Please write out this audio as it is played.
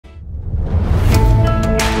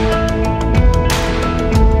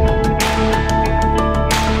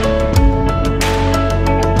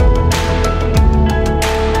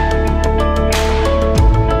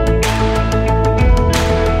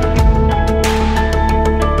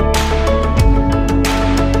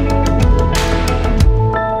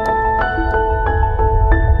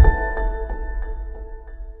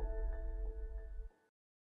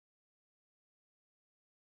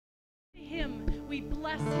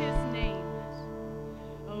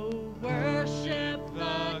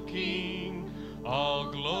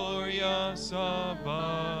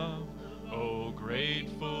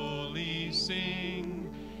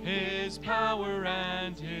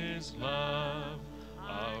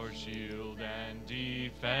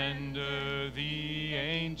Defender, the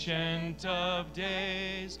Ancient of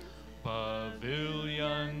Days,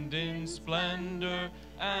 pavilioned in splendor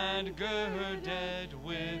and girded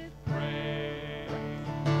with praise.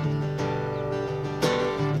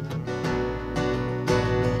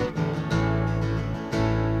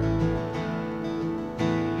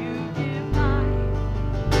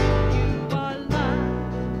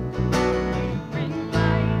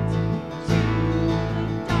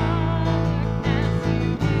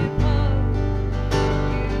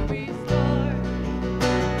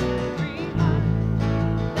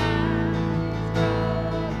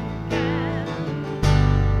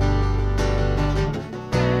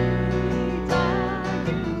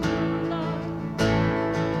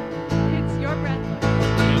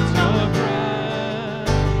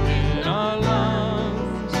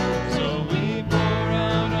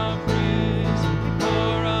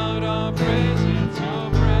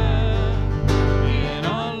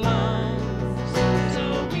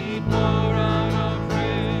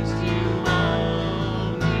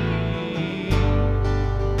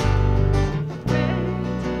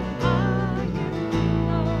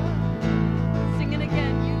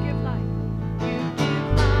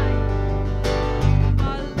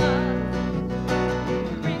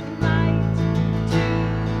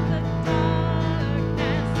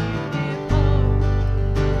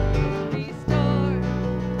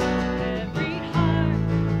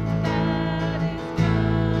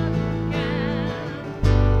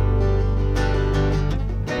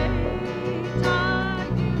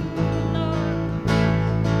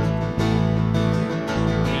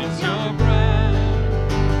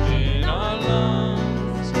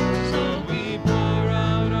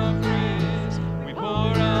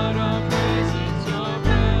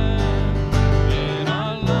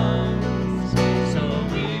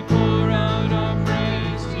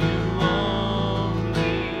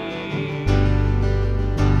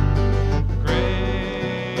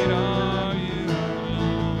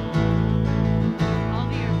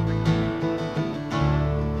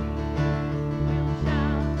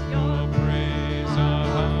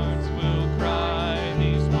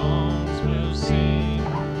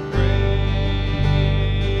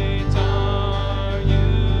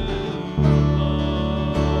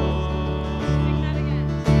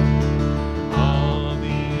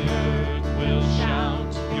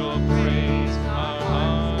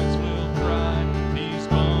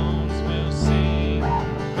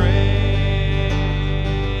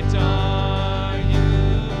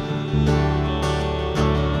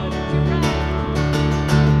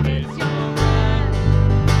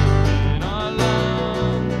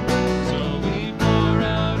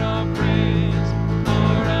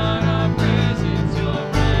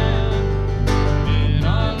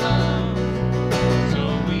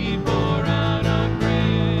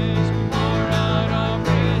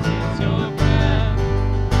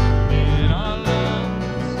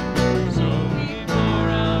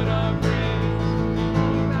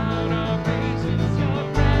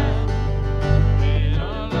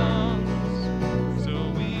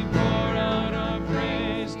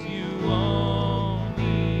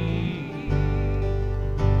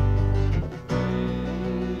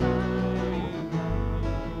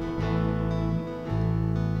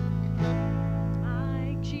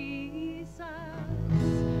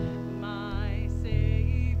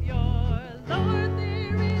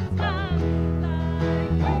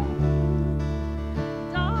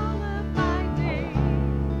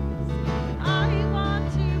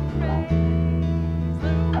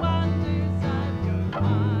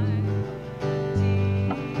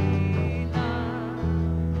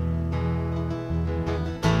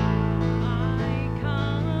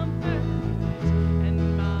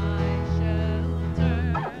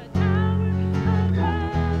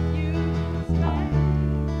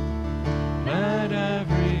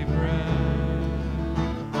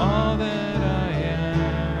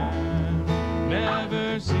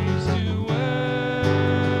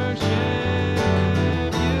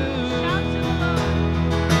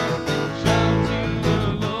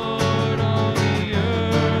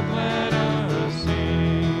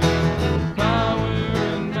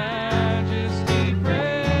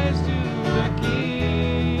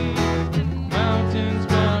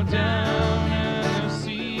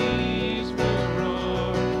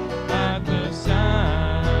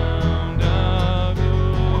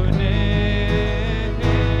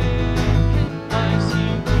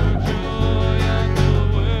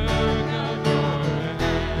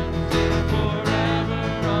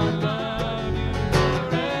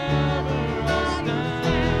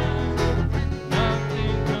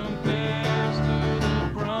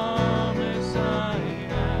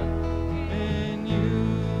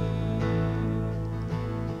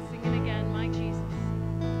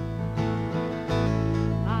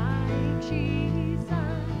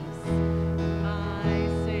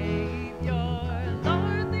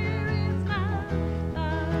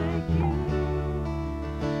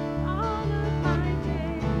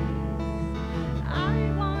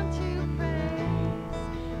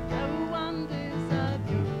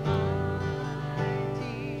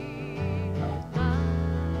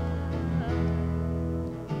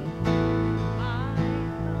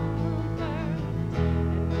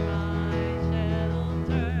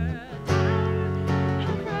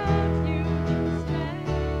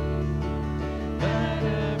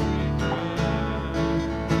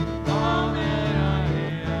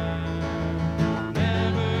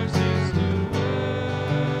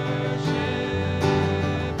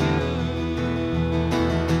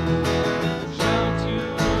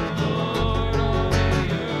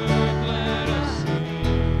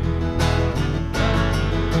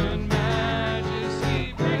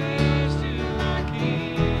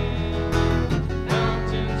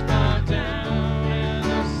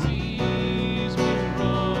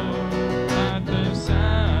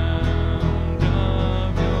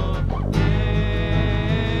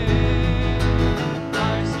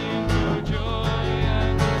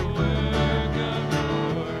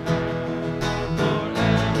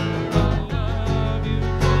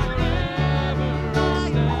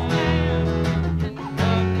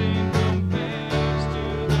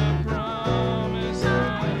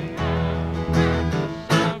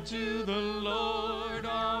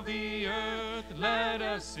 let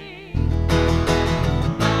us sing.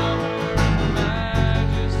 Power and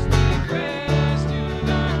majesty, praise to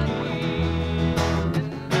the King.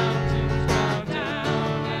 And mountains bow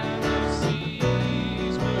down and the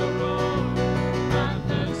seas will roar at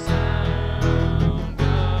the sound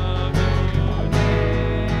of your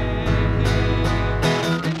name.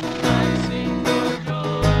 And I sing for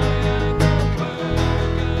joy at the work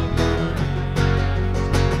of your hands.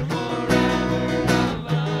 Forever I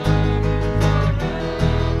love you, forever I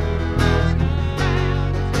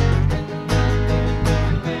stand. And nothing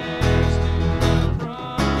compares to the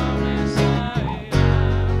promise I have.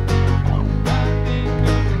 Nothing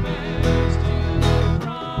compares to the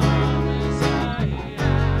promise I have.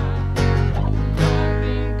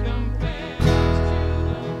 Nothing compares to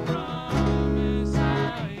the promise I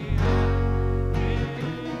have in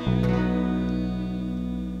you.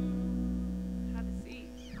 Have a seat.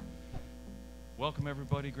 Welcome,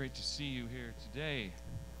 everybody. Great to see you here today.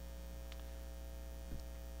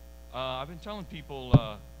 I've been telling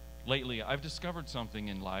people lately, I've discovered something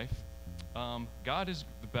in life. God is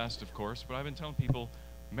the best, of course, but I've been telling people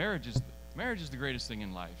marriage is the greatest thing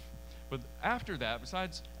in life. But after that,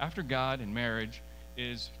 besides after God and marriage,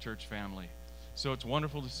 is church family. So it's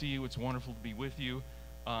wonderful to see you. It's wonderful to be with you.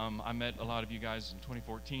 I met a lot of you guys in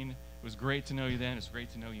 2014. It was great to know you then. It's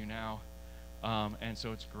great to know you now. And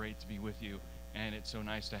so it's great to be with you. And it's so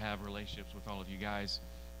nice to have relationships with all of you guys.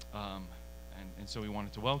 And so we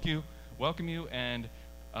wanted to welcome you, and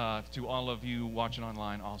to all of you watching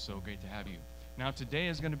online, also great to have you. Now today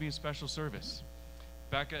is going to be a special service.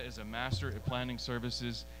 Becca is a master at planning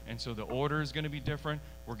services, and so the order is going to be different.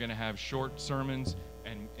 We're going to have short sermons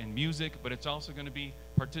and music, but it's also going to be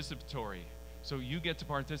participatory. So you get to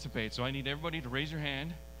participate. So I need everybody to raise your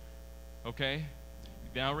hand, okay?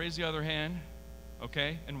 Now raise the other hand,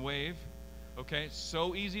 okay, and wave. Okay, it's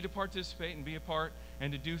so easy to participate and be a part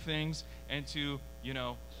and to do things and to,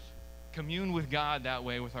 commune with God that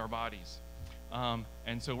way with our bodies.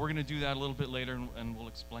 And so we're going to do that a little bit later, and we'll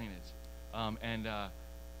explain it.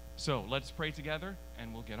 So let's pray together,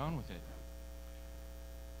 and we'll get on with it.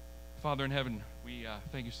 Father in heaven, we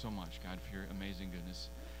thank you so much, God, for your amazing goodness,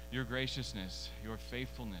 your graciousness, your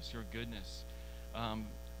faithfulness, your goodness.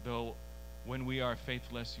 Though when we are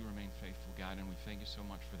faithless, you remain faithful, God, and we thank you so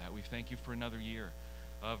much for that. We thank you for another year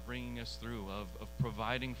of bringing us through, of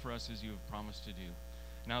providing for us as you have promised to do.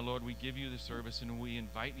 Now, Lord, we give you the service, and we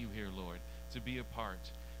invite you here, Lord, to be a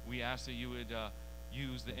part. We ask that you would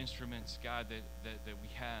use the instruments, God, that we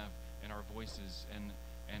have in our voices and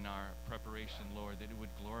our preparation, Lord, that it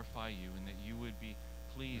would glorify you, and that you would be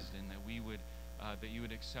pleased, and that we would that you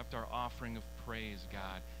would accept our offering of praise,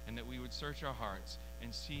 God, and that we would search our hearts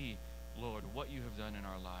and see, Lord, what you have done in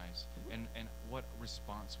our lives, and what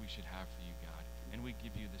response we should have for you, God. And we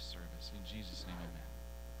give you this service. In Jesus' name, amen.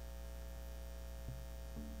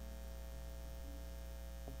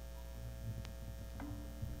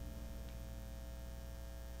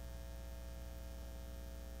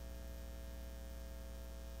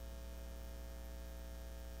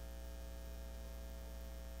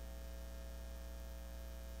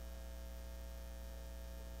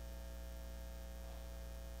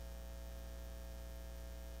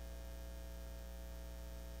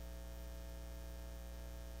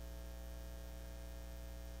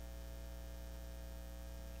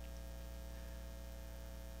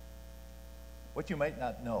 What you might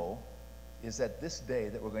not know is that this day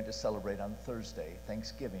that we're going to celebrate on Thursday,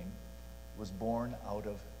 Thanksgiving, was born out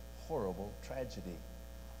of horrible tragedy.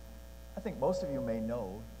 I think most of you may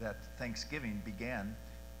know that Thanksgiving began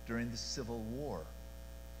during the Civil War.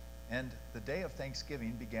 And the day of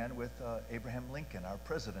Thanksgiving began with Abraham Lincoln, our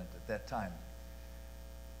president at that time.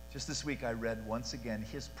 Just this week I read once again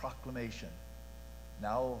his proclamation,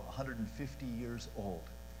 now 150 years old.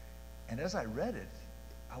 And as I read it,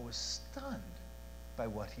 I was stunned by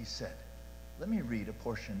what he said. Let me read a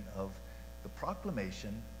portion of the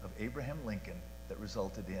proclamation of Abraham Lincoln that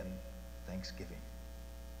resulted in Thanksgiving.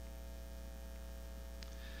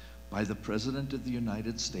 By the President of the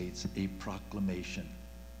United States, a proclamation.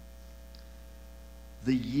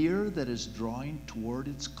 The year that is drawing toward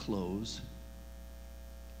its close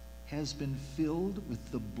has been filled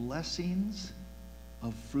with the blessings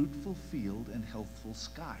of fruitful field and healthful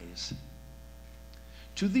skies.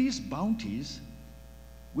 To these bounties,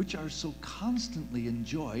 which are so constantly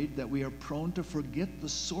enjoyed that we are prone to forget the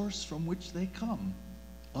source from which they come,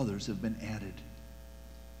 others have been added,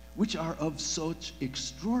 which are of such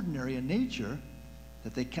extraordinary a nature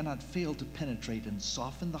that they cannot fail to penetrate and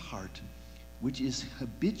soften the heart, which is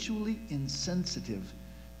habitually insensitive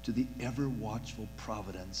to the ever-watchful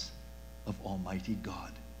providence of Almighty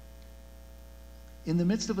God. In the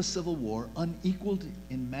midst of a civil war, unequaled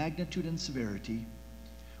in magnitude and severity,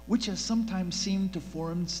 which has sometimes seemed to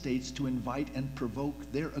foreign states to invite and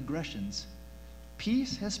provoke their aggressions,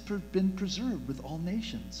 peace has been preserved with all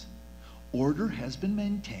nations. Order has been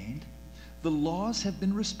maintained, the laws have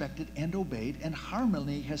been respected and obeyed, and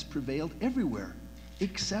harmony has prevailed everywhere,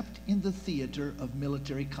 except in the theater of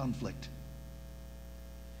military conflict.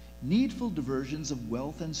 Needful diversions of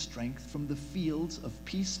wealth and strength from the fields of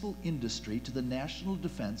peaceful industry to the national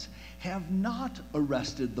defense have not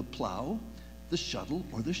arrested the plow, the shuttle,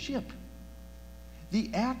 or the ship.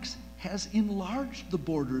 The axe has enlarged the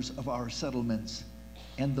borders of our settlements,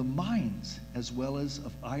 and the mines, as well as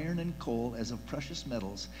of iron and coal as of precious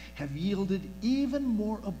metals, have yielded even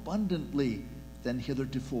more abundantly than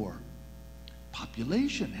heretofore.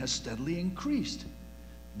 Population has steadily increased,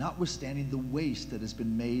 notwithstanding the waste that has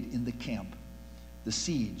been made in the camp, the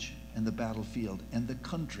siege, and the battlefield, and the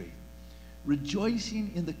country,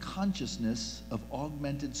 rejoicing in the consciousness of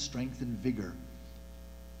augmented strength and vigor.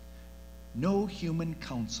 No human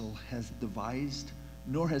counsel has devised,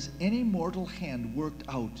 nor has any mortal hand worked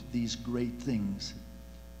out these great things.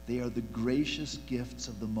 They are the gracious gifts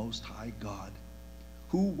of the Most High God,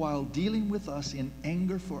 who, while dealing with us in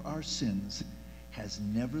anger for our sins, has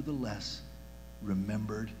nevertheless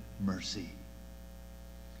remembered mercy.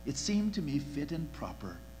 It seemed to me fit and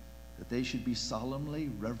proper that they should be solemnly,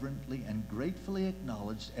 reverently, and gratefully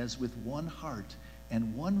acknowledged as with one heart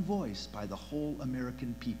and one voice by the whole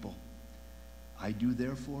American people. I do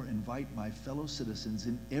therefore invite my fellow citizens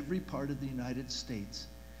in every part of the United States,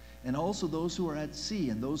 and also those who are at sea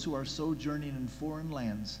and those who are sojourning in foreign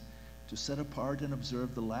lands, to set apart and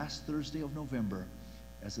observe the last Thursday of November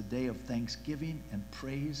as a day of thanksgiving and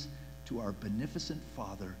praise to our beneficent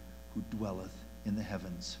Father who dwelleth in the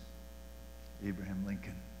heavens. Abraham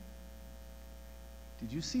Lincoln.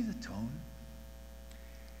 Did you see the tone?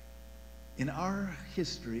 In our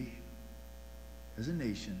history as a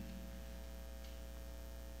nation,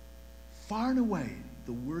 far and away,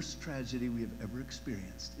 the worst tragedy we have ever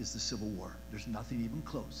experienced is the Civil War. There's nothing even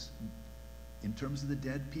close. In terms of the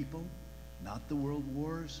dead people, not the World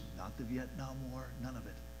Wars, not the Vietnam War, none of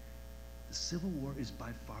it. The Civil War is by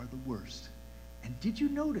far the worst. And did you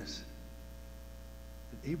notice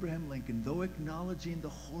that Abraham Lincoln, though acknowledging the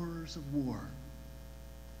horrors of war,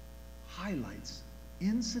 highlights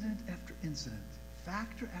incident after incident,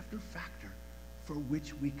 factor after factor, for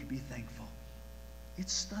which we could be thankful?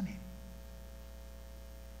 It's stunning.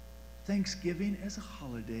 Thanksgiving as a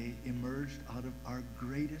holiday emerged out of our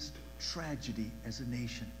greatest tragedy as a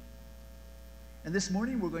nation. And this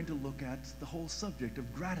morning we're going to look at the whole subject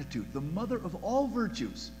of gratitude, the mother of all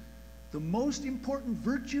virtues, the most important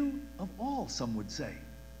virtue of all, some would say.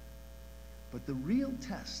 But the real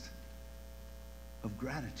test of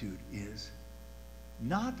gratitude is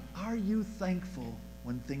not are you thankful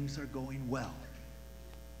when things are going well,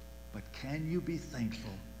 but can you be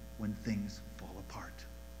thankful when things fall apart?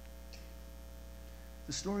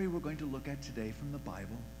 The story we're going to look at today from the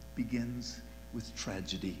Bible begins with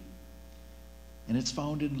tragedy. And it's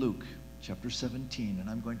found in Luke chapter 17, and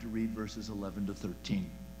I'm going to read verses 11 to 13.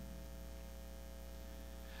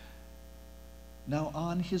 Now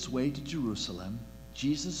on his way to Jerusalem,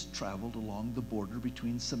 Jesus traveled along the border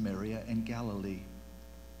between Samaria and Galilee.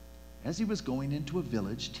 As he was going into a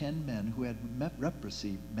village, 10 men who had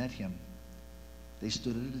leprosy met him. They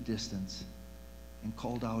stood at a distance and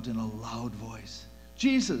called out in a loud voice,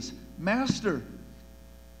 "Jesus, Master,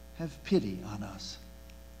 have pity on us."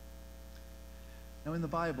 Now in the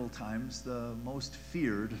Bible times, the most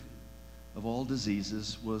feared of all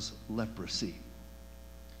diseases was leprosy.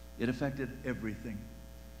 It affected everything.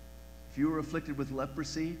 If you were afflicted with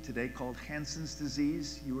leprosy, today called Hansen's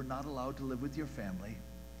disease, you were not allowed to live with your family.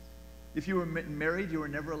 If you were married, you were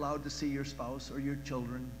never allowed to see your spouse or your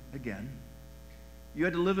children again. You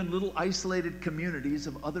had to live in little isolated communities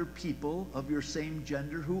of other people of your same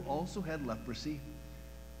gender who also had leprosy.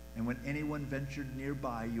 And when anyone ventured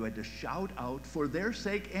nearby, you had to shout out for their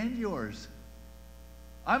sake and yours,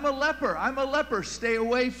 I'm a leper, stay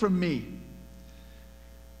away from me."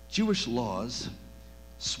 Jewish laws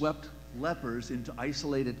swept lepers into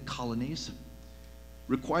isolated colonies,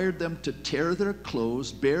 required them to tear their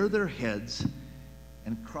clothes, bare their heads,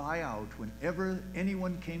 and cry out whenever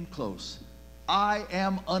anyone came close, "I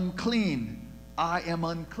am unclean, I am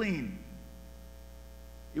unclean."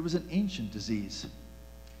 It was an ancient disease.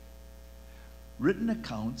 Written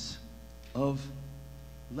accounts of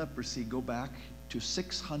leprosy go back to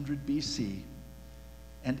 600 BC,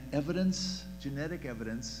 and evidence, genetic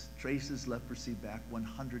evidence, traces leprosy back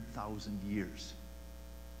 100,000 years.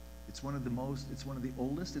 It's one of the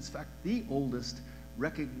oldest, it's in fact the oldest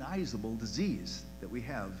recognizable disease that we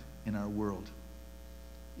have in our world.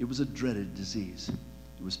 It was a dreaded disease.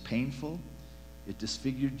 It was painful. It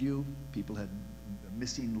disfigured you. People had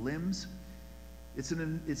missing limbs. It's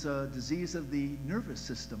a disease of the nervous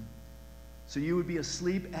system. So you would be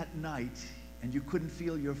asleep at night and you couldn't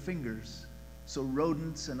feel your fingers. So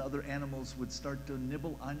rodents and other animals would start to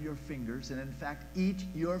nibble on your fingers and in fact eat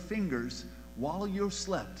your fingers while you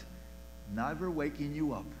slept, never waking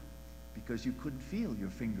you up because you couldn't feel your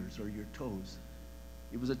fingers or your toes.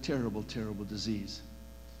 It was a terrible, terrible disease.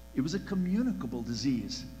 It was a communicable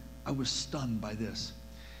disease. I was stunned by this.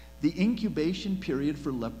 The incubation period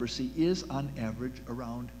for leprosy is on average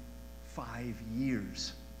around 5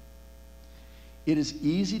 years. It is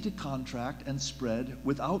easy to contract and spread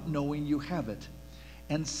without knowing you have it,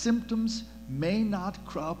 and symptoms may not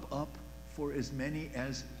crop up for as many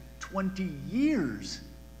as 20 years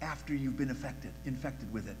after you've been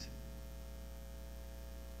infected with it.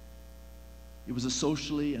 It was a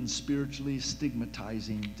socially and spiritually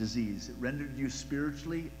stigmatizing disease. It rendered you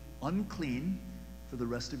spiritually unclean for the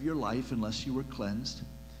rest of your life unless you were cleansed.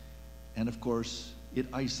 And of course, it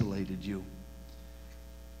isolated you.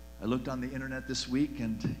 I looked on the internet this week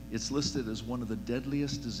and it's listed as one of the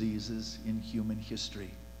deadliest diseases in human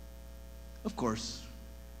history. Of course,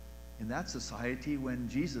 in that society when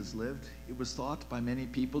Jesus lived, it was thought by many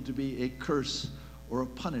people to be a curse or a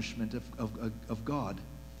punishment of God.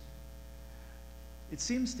 It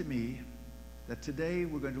seems to me that today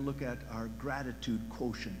we're going to look at our gratitude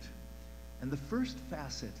quotient. And the first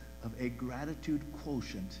facet of a gratitude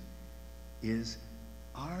quotient is,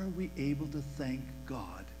 are we able to thank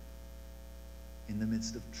God in the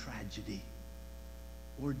midst of tragedy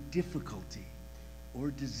or difficulty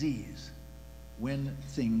or disease when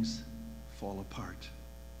things fall apart?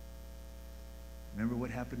 Remember what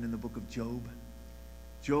happened in the book of Job?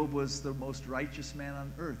 Job was the most righteous man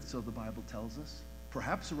on earth, so the Bible tells us.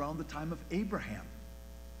 Perhaps around the time of Abraham,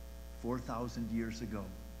 4,000 years ago.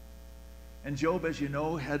 And Job, as you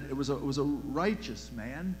know, was a righteous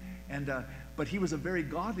man, but he was a very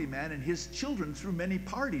godly man, and his children threw many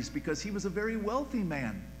parties because he was a very wealthy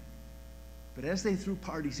man. But as they threw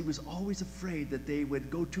parties, he was always afraid that they would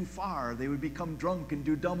go too far. They would become drunk and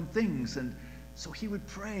do dumb things. And so he would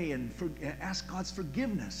pray and ask God's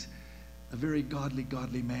forgiveness. A very godly,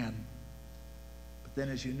 godly man. But then,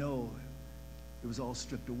 as you know, it was all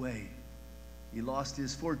stripped away. He lost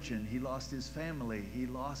his fortune. He lost his family. He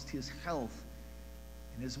lost his health.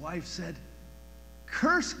 And his wife said,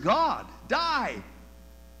 "Curse God, die.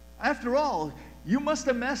 After all, you must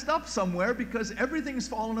have messed up somewhere because everything's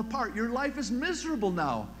fallen apart. Your life is miserable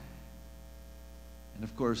now." And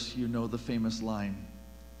of course, you know the famous line.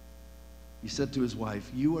 He said to his wife,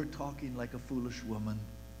 "You are talking like a foolish woman.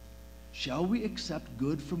 Shall we accept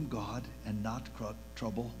good from God and not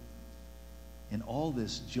trouble?" In all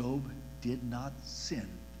this, Job did not sin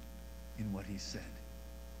in what he said.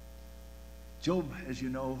 Job, as you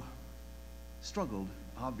know, struggled,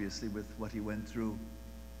 obviously, with what he went through,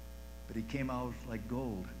 but he came out like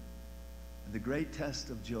gold. And the great test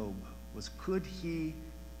of Job was, could he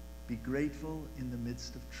be grateful in the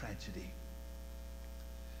midst of tragedy?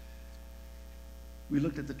 We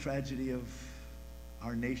looked at the tragedy of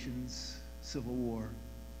our nation's civil war.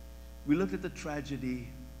 We looked at the tragedy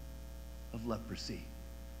of leprosy.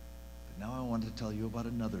 But now I want to tell you about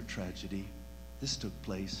another tragedy. This took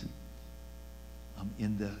place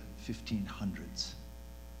in the 1500s.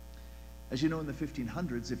 As you know, in the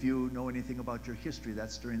 1500s, if you know anything about your history,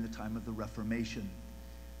 that's during the time of the Reformation.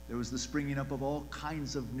 There was the springing up of all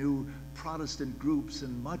kinds of new Protestant groups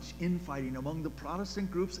and much infighting among the Protestant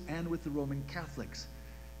groups and with the Roman Catholics,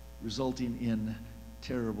 resulting in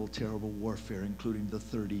terrible, terrible warfare, including the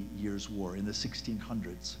 30 Years' War in the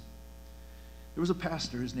 1600s. There was a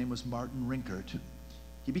pastor, his name was Martin Rinkart.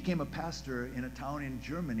 He became a pastor in a town in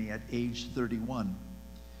Germany at age 31.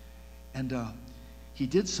 And he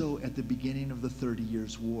did so at the beginning of the 30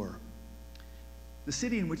 Years' War. The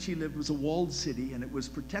city in which he lived was a walled city, and it was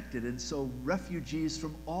protected, and so refugees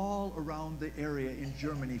from all around the area in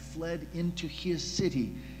Germany fled into his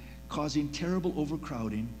city, causing terrible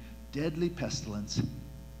overcrowding, deadly pestilence,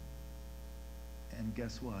 and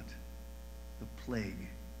guess what? The plague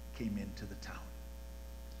came into the town.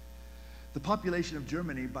 The population of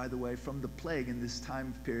Germany, by the way, from the plague in this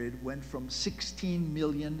time period went from 16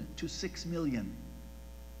 million to 6 million.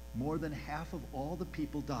 More than half of all the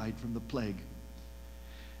people died from the plague.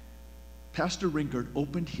 Pastor Rinkart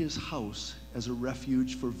opened his house as a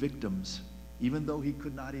refuge for victims, even though he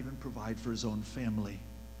could not even provide for his own family.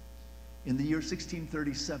 In the year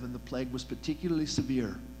 1637, the plague was particularly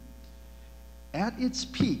severe. At its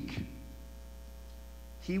peak,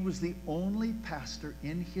 he was the only pastor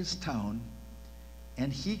in his town,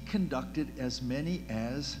 and he conducted as many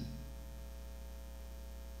as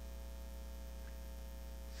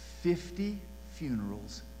 50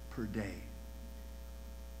 funerals per day.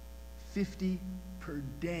 50 per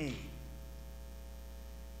day.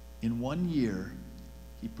 In 1 year,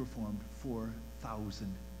 he performed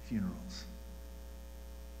 4,000 funerals.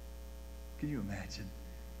 Can you imagine?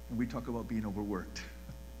 And we talk about being overworked.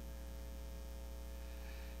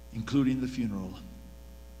 Including the funeral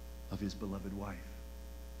of his beloved wife.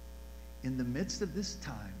 In the midst of this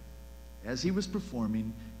time, as he was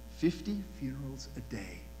performing 50 funerals a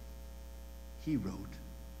day, he wrote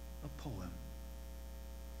a poem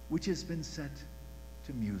which has been set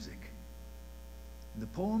to music. And the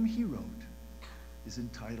poem he wrote is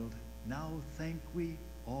entitled, "Now Thank We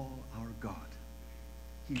All Our God."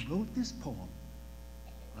 He wrote this poem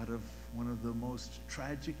out of one of the most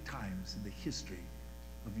tragic times in the history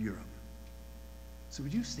of Europe. So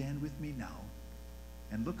would you stand with me now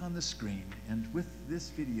and look on the screen, and with this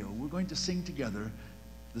video we're going to sing together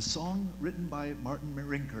the song written by Martin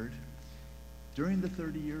Rinkard during the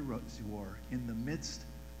 30-year war in the midst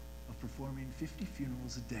of performing 50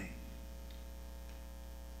 funerals a day.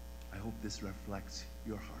 I hope this reflects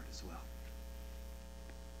your heart as well.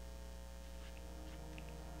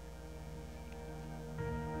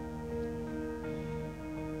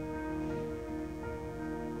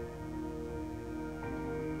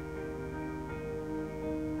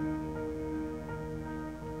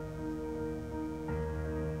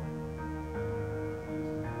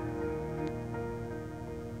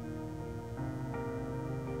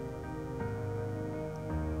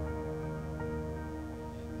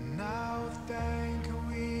 Thank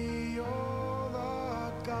we all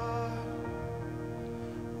our God,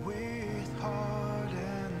 with heart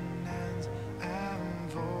and hands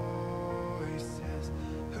and voices,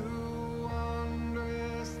 who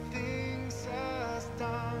wondrous things has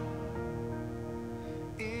done,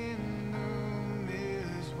 in whom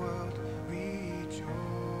this world rejoices,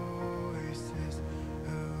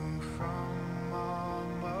 who from our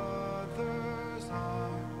mother's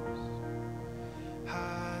arms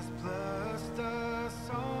has blessed us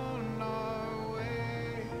on our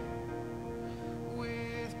way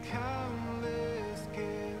with countless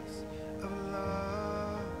gifts of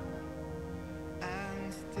love,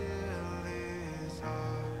 and still is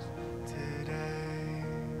ours today.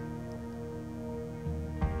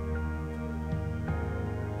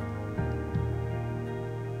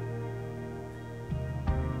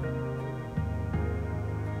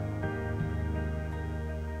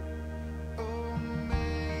 Oh,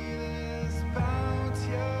 may this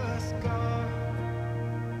bounteous God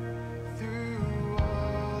through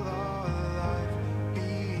all our life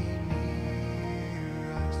be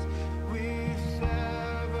near us, with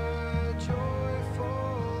ever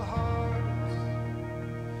joyful hearts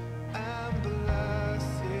and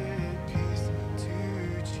blessed peace to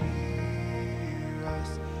cheer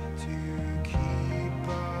us, to keep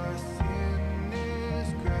us in His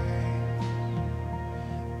grace,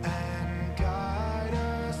 and guide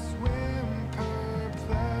us when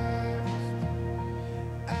perplexed,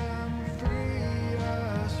 and free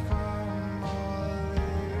us from all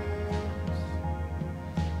ills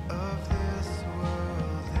of this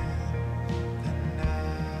world and the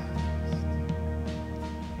next.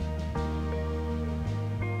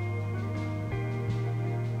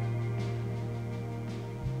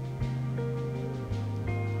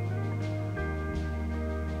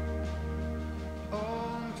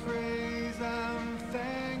 All praise and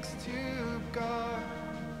thanks to God,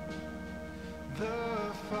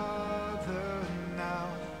 the Father, now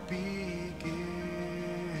be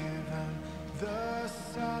given, the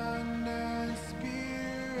Son and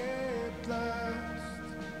Spirit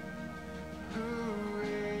blessed, who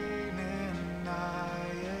reign in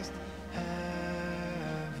highest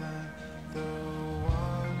heaven, the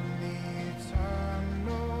one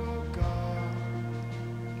eternal God,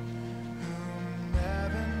 whom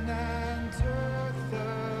heaven and earth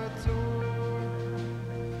adore.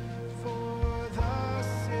 For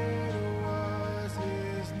thus it was,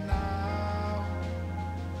 is now,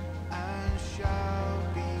 and shall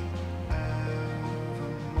be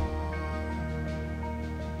evermore.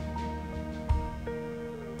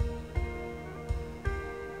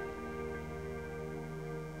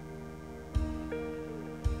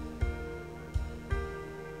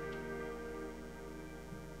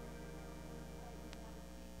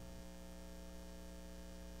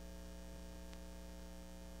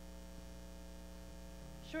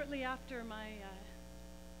 Shortly after my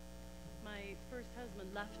my first husband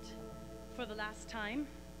left for the last time,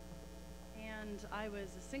 and I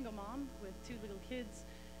was a single mom with 2 little kids,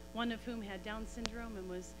 one of whom had Down syndrome and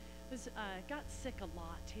got sick a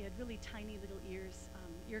lot. He had really tiny little ear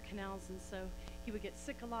canals, and so he would get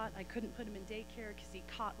sick a lot. I couldn't put him in daycare because he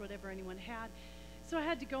caught whatever anyone had. So I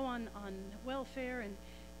had to go on welfare,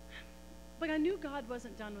 but I knew God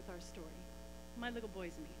wasn't done with our story, my little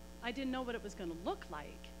boys and me. I didn't know what it was going to look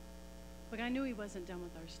like, but I knew he wasn't done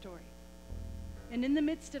with our story. And in the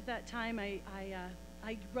midst of that time, I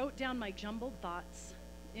wrote down my jumbled thoughts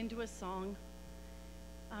into a song,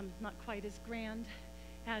 not quite as grand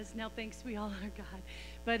as Now Thanks We All Are God,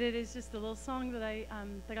 but it is just a little song that I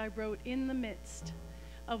wrote in the midst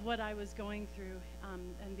of what I was going through,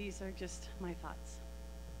 and these are just my thoughts.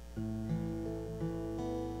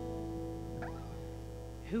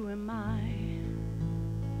 Who am I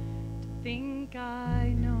to think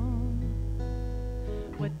I know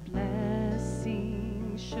what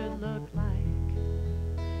blessing should look like?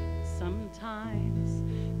 Sometimes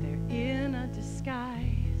they're in a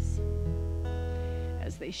disguise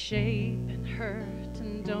as they shape and hurt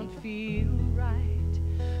and don't feel right.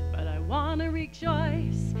 But I want to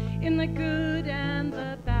rejoice in the good and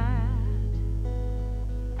the bad,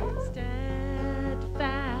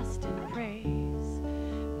 steadfast in praise,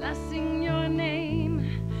 blessing your name,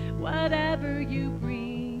 whatever you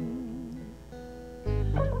bring.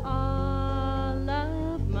 All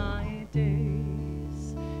of my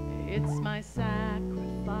days, it's my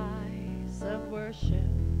sacrifice of worship,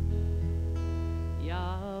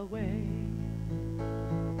 Yahweh.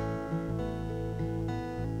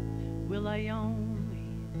 Will I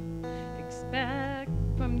only expect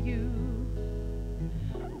from you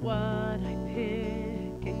what I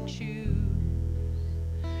pick and choose?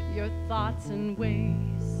 Your thoughts and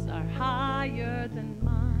ways are higher than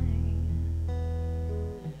mine.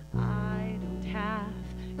 I don't have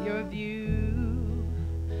your view,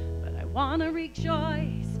 but I want to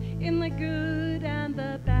rejoice in the good and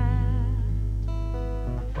the bad,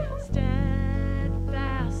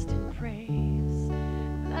 steadfast in praise,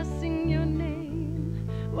 blessing your name,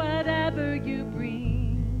 whatever you bring.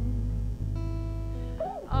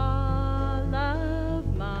 All of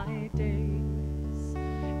my days,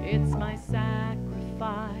 it's my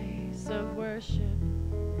sacrifice of worship,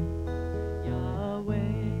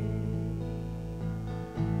 Yahweh.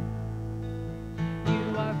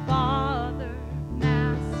 You are Father,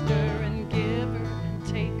 Master, and Giver and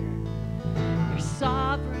Taker. You're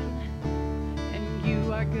sovereign, and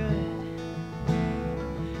you are good.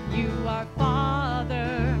 You are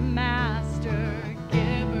Father, Master,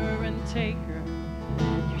 Giver, and Taker.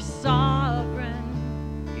 You're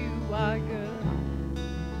sovereign, you are good.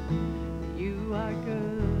 You are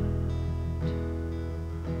good.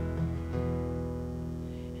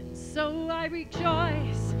 And so I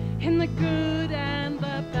rejoice in the good and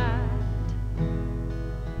the bad,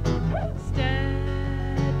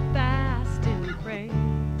 steadfast in praise.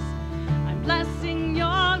 I'm blessing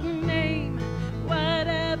your name,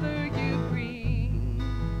 whatever you bring.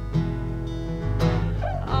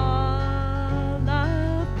 All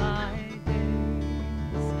of my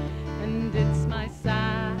days, and it's my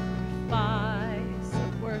sacrifice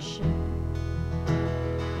of worship.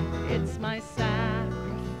 It's my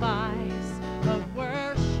sacrifice of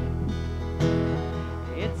worship.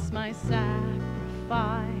 It's my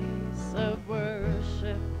sacrifice of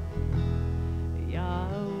worship,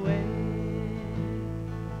 Yahweh.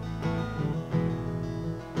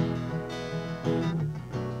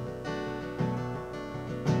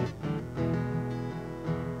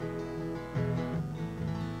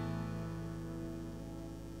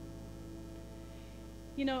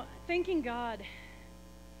 You know, thanking God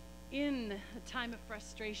in a time of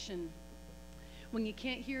frustration, when you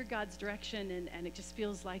can't hear God's direction and it just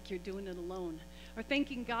feels like you're doing it alone. Or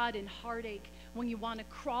thanking God in heartache when you want to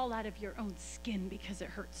crawl out of your own skin because it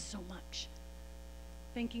hurts so much.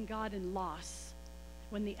 Thanking God in loss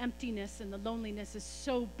when the emptiness and the loneliness is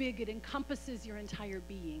so big it encompasses your entire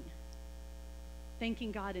being.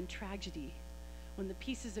 Thanking God in tragedy when the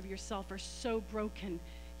pieces of yourself are so broken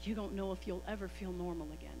you don't know if you'll ever feel normal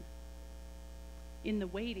again. In the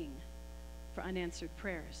waiting for unanswered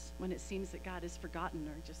prayers when it seems that God has forgotten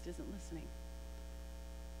or just isn't listening.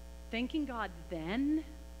 Thanking God then,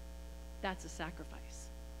 that's a sacrifice.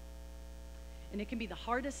 And it can be the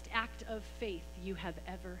hardest act of faith you have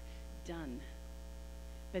ever done.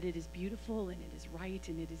 But it is beautiful and it is right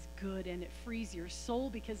and it is good and it frees your soul,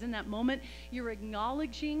 because in that moment you're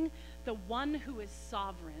acknowledging the one who is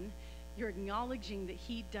sovereign. You're acknowledging that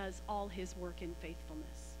he does all his work in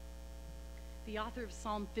faithfulness. The author of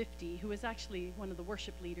Psalm 50, who is actually one of the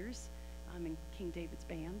worship leaders in King David's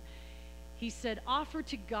band. He said, offer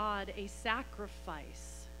to God a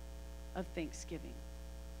sacrifice of thanksgiving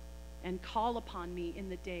and call upon me in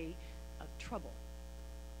the day of trouble.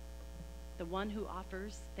 The one who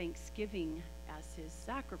offers thanksgiving as his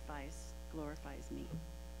sacrifice glorifies me.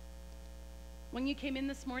 When you came in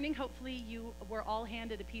this morning, hopefully you were all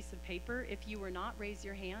handed a piece of paper. If you were not, raise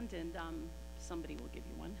your hand and somebody will give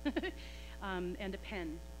you one, and a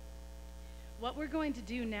pen. What we're going to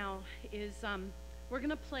do now is we're going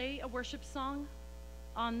to play a worship song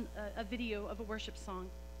on a video of a worship song.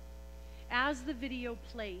 As the video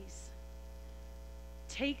plays,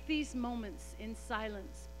 take these moments in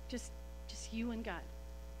silence, just you and God.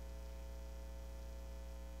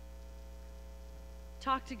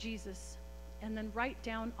 Talk to Jesus and then write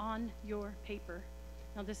down on your paper.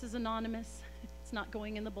 Now this is anonymous. It's not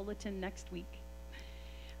going in the bulletin next week.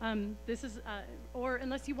 This is, or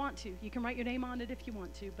unless you want to, you can write your name on it if you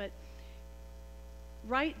want to, but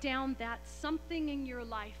write down that something in your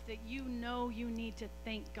life that you know you need to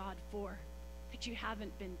thank God for, that you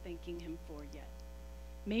haven't been thanking him for yet.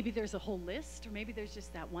 Maybe there's a whole list, or maybe there's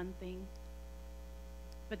just that one thing.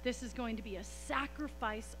 But this is going to be a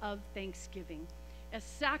sacrifice of thanksgiving, a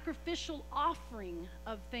sacrificial offering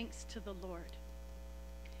of thanks to the Lord.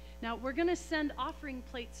 Now, we're going to send offering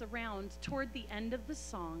plates around toward the end of the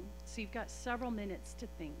song, so you've got several minutes to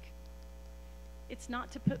think. It's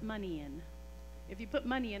not to put money in. If you put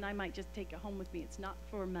money in, I might just take it home with me. It's not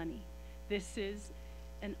for money. This is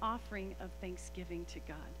an offering of thanksgiving to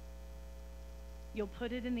God. You'll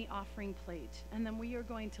put it in the offering plate, and then we are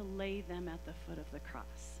going to lay them at the foot of the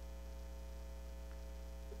cross.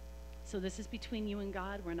 So this is between you and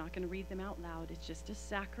God. We're not going to read them out loud. It's just a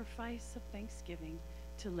sacrifice of thanksgiving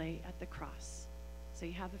to lay at the cross. So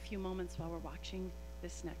you have a few moments while we're watching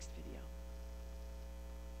this next video.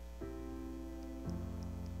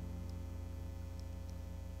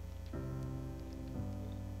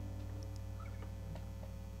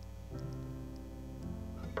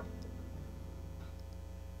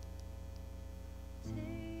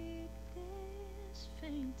 Take this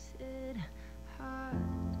fainted heart.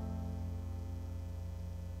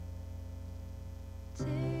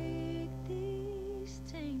 Take these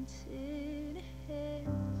tainted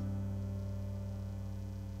hands.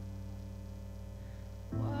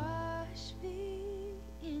 Wash me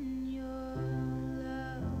in your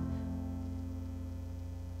love.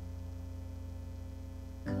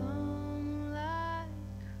 Come like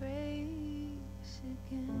grace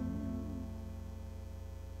again.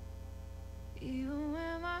 Even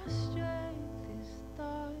when my strength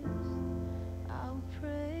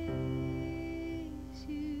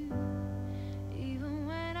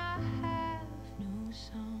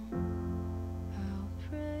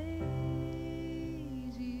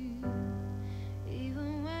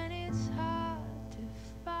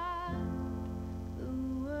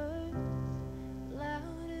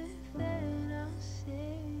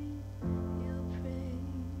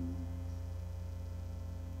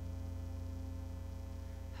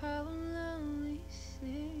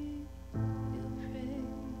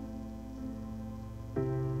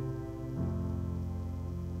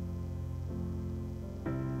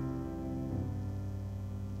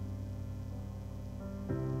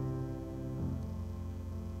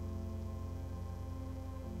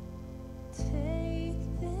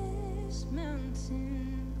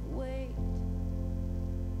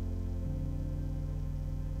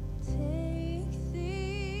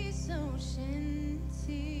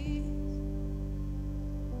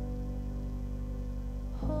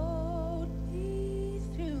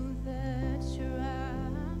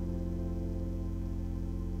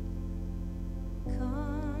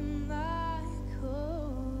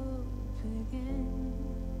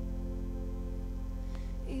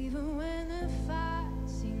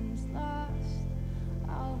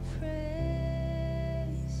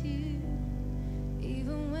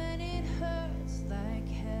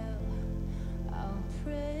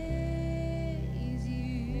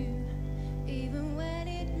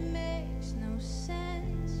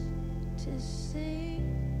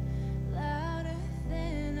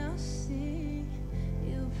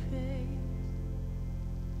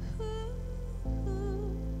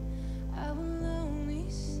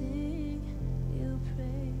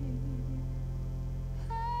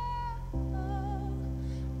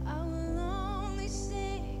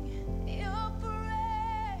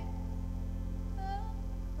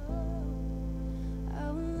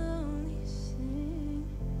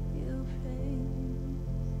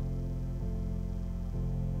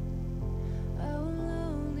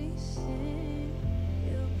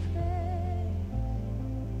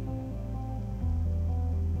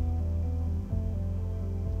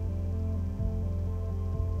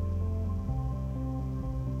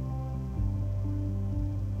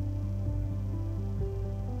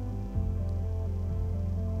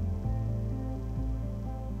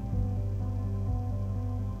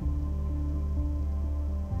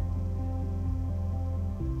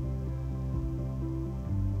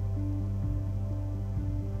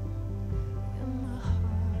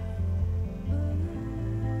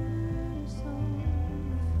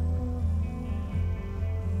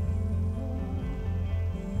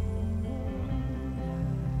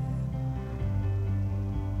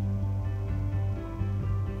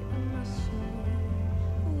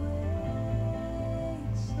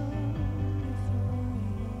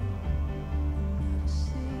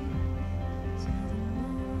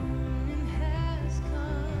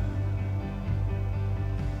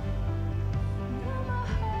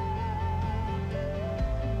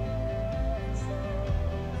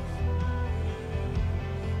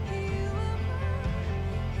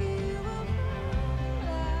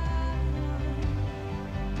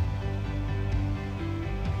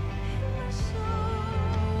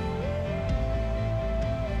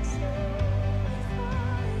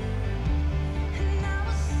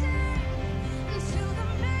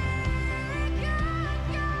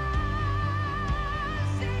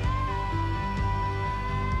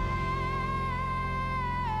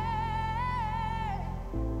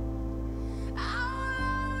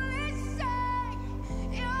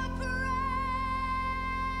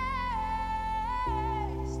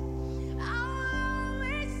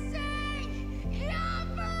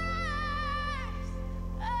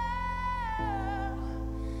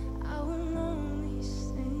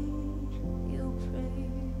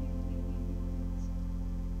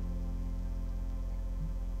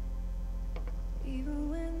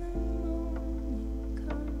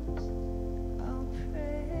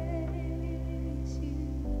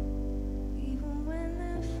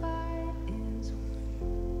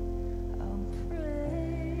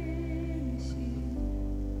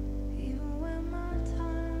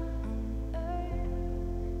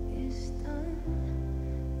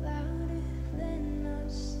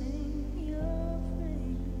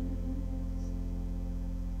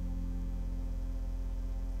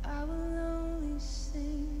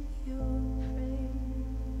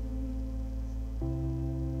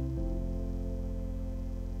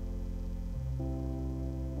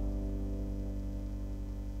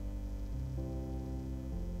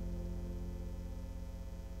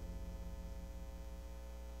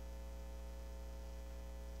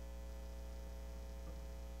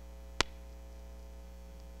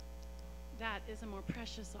that is a more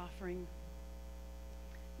precious offering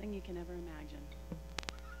than you can ever imagine.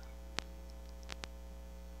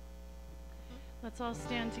 Let's all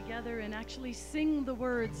stand together and actually sing the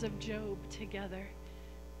words of Job together.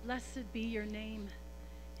 Blessed be your name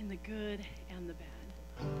in the good and the bad.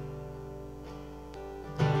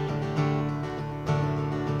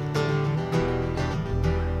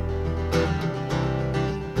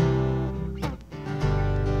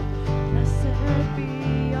 Blessed be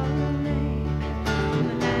your name in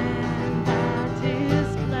the land that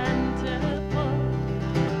is plentiful.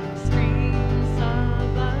 Streams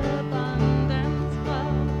of abundance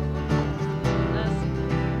flow. Blessed be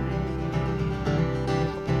your name.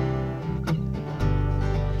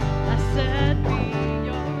 Blessed be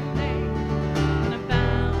your name, and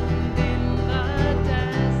abound in the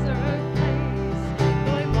desert place.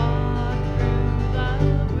 Though I walk through the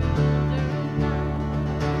wilderness,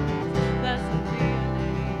 blessed be your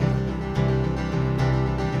name.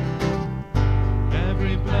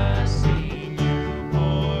 Every blessing you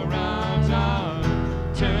pour out, I'll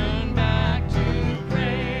turn back to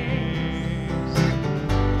praise.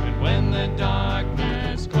 And when the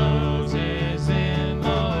darkness closes in,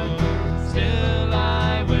 Lord, still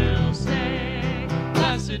I will say,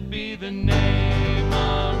 blessed be the name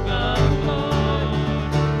of the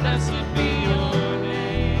Lord. Blessed be your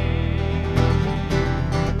name.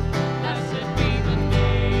 Blessed be the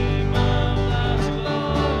name of the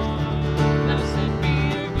Lord. Blessed be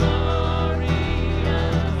your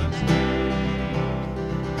glorious name.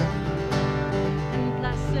 And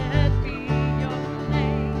blessed be your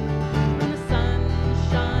name when the sun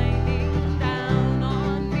shining down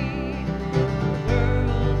on me. The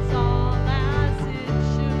world's all as it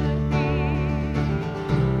should be.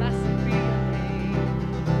 Blessed be your name.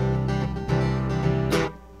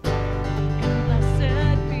 And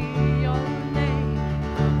blessed be your name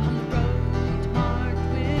on the road marked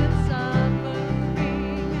with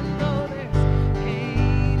suffering. And though there's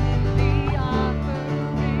pain in the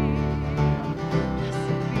offering,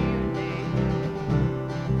 blessed be your name.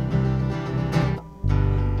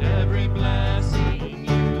 And every blessing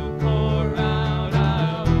you pour out,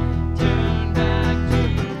 I'll turn back to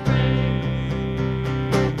praise.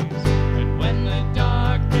 And when the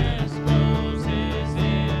darkness closes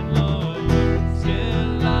in, Lord,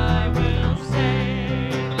 still I will say,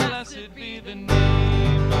 blessed be the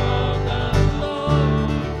name of the Lord.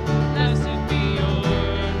 Blessed be your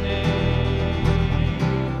name.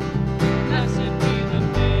 Blessed be the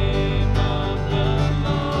name of the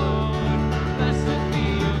Lord. Blessed be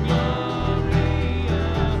your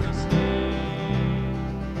glorious name.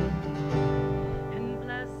 And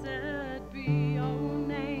blessed be your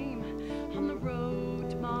name on the road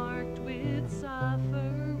marked with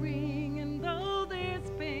suffering. And though there's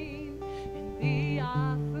pain in the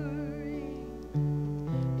offering,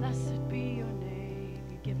 blessed be your name.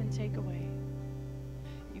 You give and take away.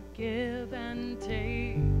 You give and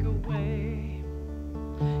take away.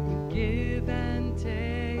 You give and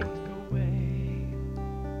take away.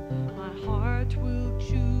 My heart will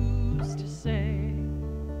choose to say,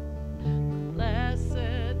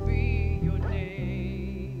 blessed be your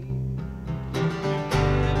name. You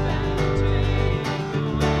give and take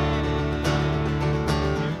away.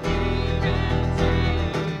 You give and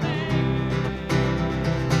take away.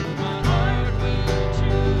 My heart will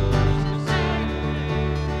choose to say,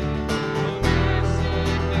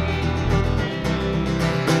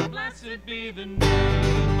 blessed be the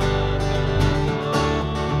name of the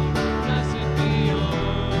Lord. Blessed be your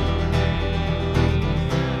name.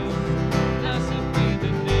 Blessed be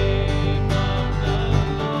the name of the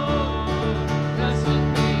Lord. Blessed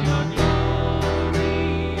be your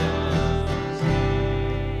glorious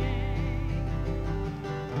name.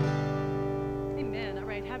 Amen. All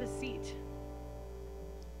right, have a seat.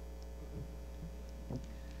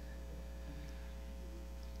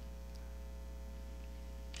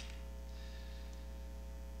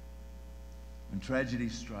 When tragedy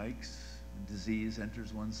strikes, when disease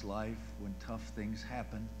enters one's life, when tough things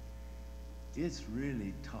happen, it's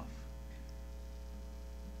really tough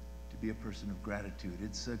to be a person of gratitude.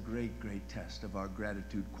 It's a great, great test of our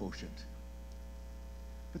gratitude quotient.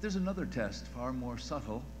 But there's another test, far more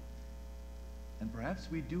subtle, and perhaps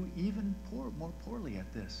we do even more poorly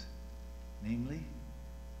at this, namely,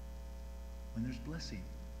 when there's blessing.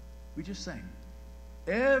 We just sang,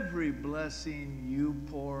 every blessing you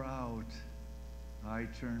pour out, I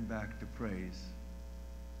turn back to praise.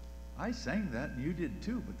 I sang that and you did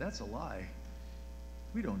too, but that's a lie.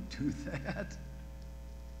 We don't do that.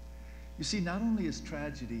 You see, not only is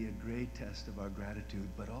tragedy a great test of our gratitude,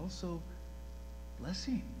 but also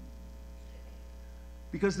blessing.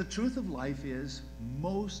 Because the truth of life is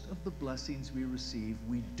most of the blessings we receive,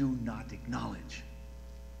 we do not acknowledge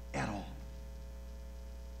at all.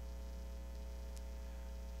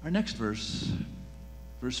 Our next verse,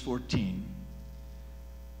 verse 14,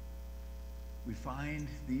 we find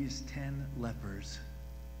these 10 lepers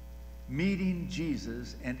meeting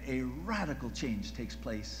Jesus, and a radical change takes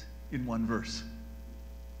place in one verse.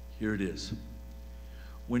 Here it is.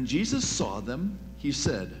 When Jesus saw them, he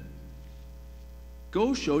said,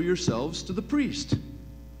 "Go show yourselves to the priest."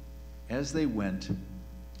 As they went,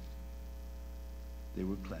 they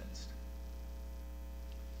were cleansed.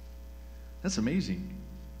 That's amazing.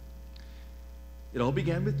 It all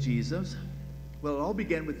began with Jesus. Well, it all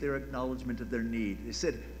began with their acknowledgement of their need. They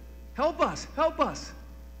said, "Help us, help us."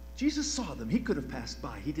 Jesus saw them. He could have passed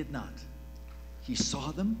by. He did not. He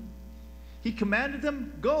saw them. He commanded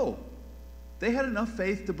them, "Go." They had enough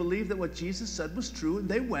faith to believe that what Jesus said was true, and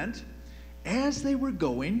they went. As they were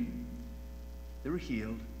going, they were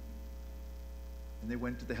healed, and they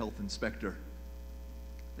went to the health inspector.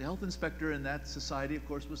 The health inspector in that society, of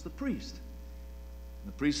course, was the priest.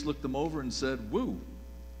 And the priest looked them over and said, "Woo,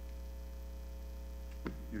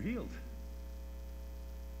 you're healed."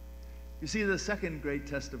 You see, the second great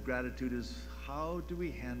test of gratitude is, how do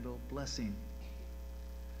we handle blessing?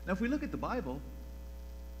 Now, if we look at the Bible,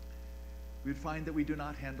 we'd find that we do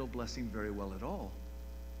not handle blessing very well at all.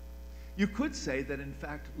 You could say that, in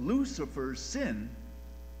fact, Lucifer's sin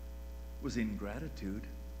was ingratitude.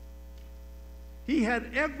 He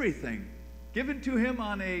had everything given to him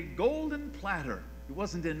on a golden platter. It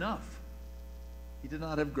wasn't enough. He did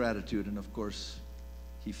not have gratitude, and of course,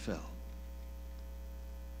 he fell.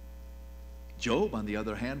 Job, on the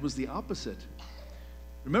other hand, was the opposite.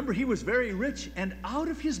 Remember, he was very rich, and out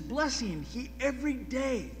of his blessing, he every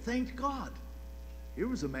day thanked God. Here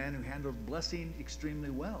was a man who handled blessing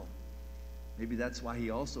extremely well. Maybe that's why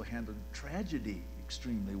he also handled tragedy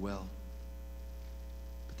extremely well.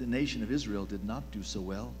 But the nation of Israel did not do so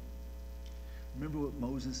well. Remember what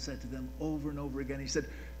Moses said to them over and over again? He said,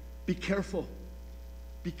 "Be careful,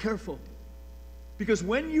 be careful. Because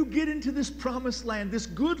when you get into this promised land, this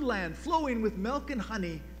good land flowing with milk and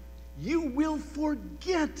honey, you will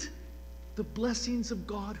forget the blessings of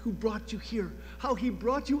God who brought you here. How he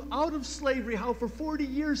brought you out of slavery, how for 40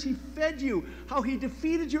 years he fed you, how he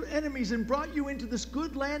defeated your enemies and brought you into this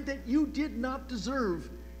good land that you did not deserve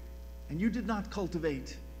and you did not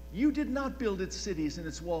cultivate. You did not build its cities and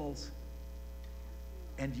its walls.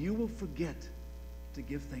 And you will forget to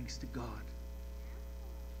give thanks to God."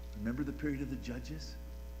 Remember the period of the judges?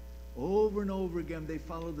 Over and over again, they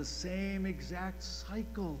follow the same exact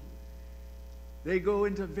cycle. They go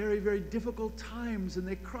into very, very difficult times, and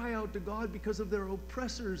they cry out to God because of their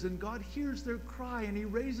oppressors, and God hears their cry, and he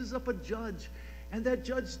raises up a judge, and that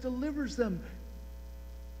judge delivers them,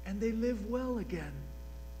 and they live well again.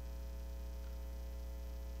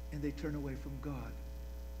 And they turn away from God.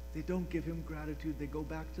 They don't give him gratitude. They go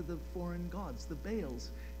back to the foreign gods, the Baals,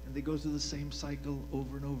 and they go through the same cycle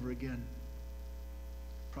over and over again.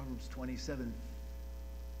 Proverbs 27,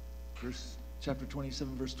 chapter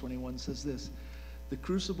 27, verse 21 says this, "The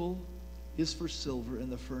crucible is for silver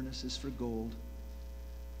and the furnace is for gold,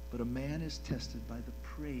 but a man is tested by the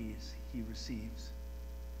praise he receives."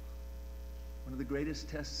 One of the greatest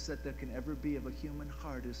tests that there can ever be of a human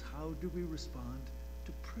heart is, how do we respond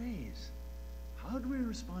to praise? How do we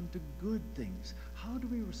respond to good things? How do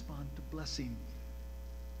we respond to blessing?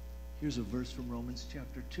 Here's a verse from Romans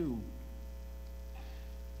chapter 2.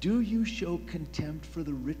 "Do you show contempt for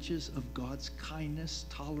the riches of God's kindness,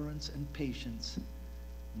 tolerance, and patience,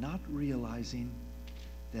 not realizing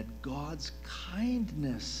that God's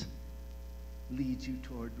kindness leads you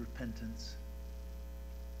toward repentance?"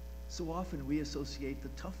 So often we associate the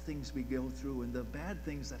tough things we go through and the bad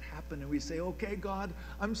things that happen, and we say, "Okay, God,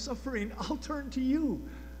 I'm suffering. I'll turn to you."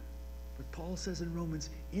 But Paul says in Romans,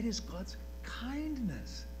 it is God's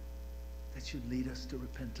kindness that should lead us to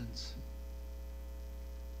repentance.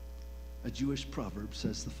 A Jewish proverb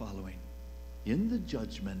says the following, "In the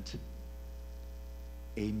judgment,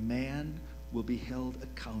 a man will be held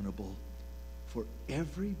accountable for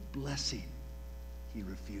every blessing he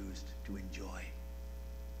refused to enjoy."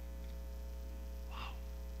 Wow.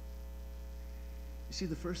 You see,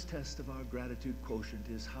 the first test of our gratitude quotient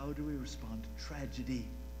is, how do we respond to tragedy?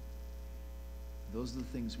 Those are the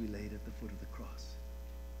things we laid at the foot of the cross.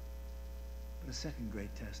 But a second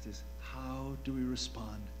great test is, how do we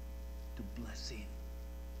respond to blessing?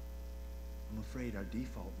 I'm afraid our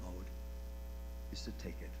default mode is to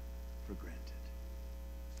take it for granted.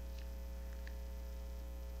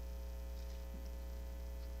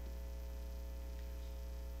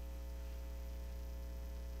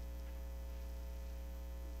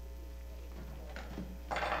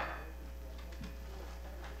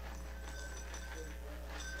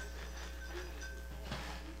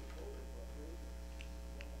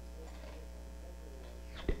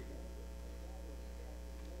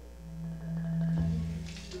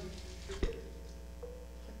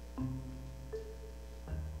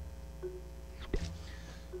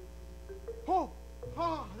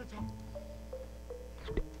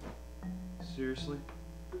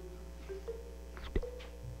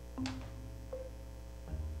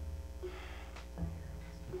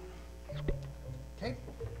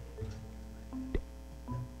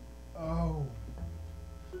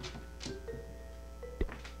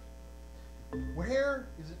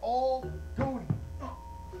 all go to...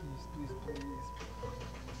 Please, please, please.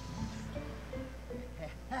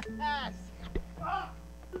 Yes! Ah!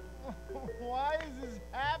 Why is this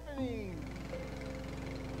happening?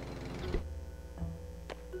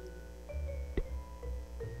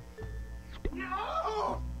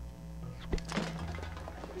 No!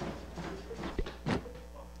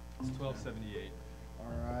 It's 1278.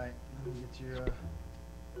 All right, let me get your,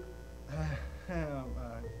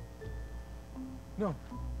 no,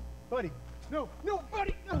 buddy, no,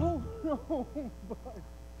 buddy, no, buddy.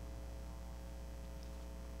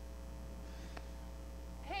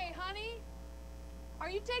 Hey, honey, are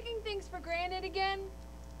you taking things for granted again?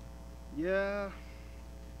 Yeah,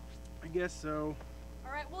 I guess so.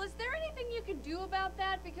 All right, well, is there anything you can do about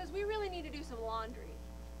that? Because we really need to do some laundry.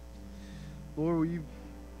 Lord, will you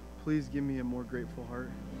please give me a more grateful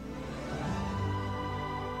heart?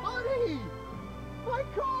 Buddy! My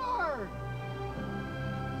car!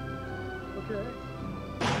 Okay.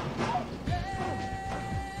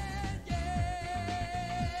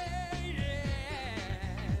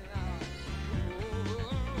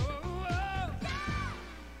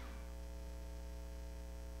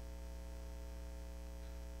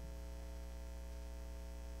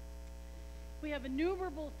 We have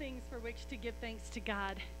innumerable things for which to give thanks to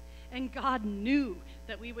God. And God knew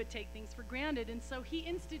that we would take things for granted. And so he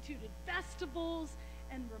instituted festivals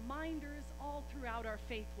and reminders all throughout our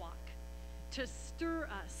faith walk to stir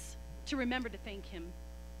us to remember to thank him.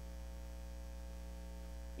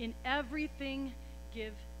 In everything,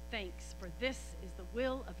 give thanks, for this is the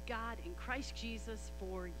will of God in Christ Jesus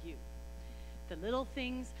for you. The little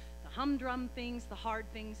things, the humdrum things, the hard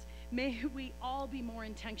things, may we all be more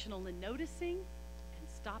intentional in noticing and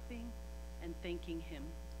stopping and thanking him.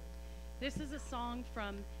 This is a song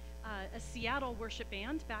from a Seattle worship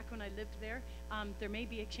band back when I lived there. There may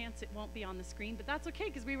be a chance it won't be on the screen, but that's okay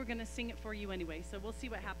because we were going to sing it for you anyway, so we'll see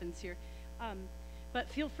what happens here. But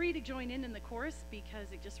feel free to join in the chorus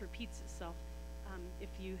because it just repeats itself if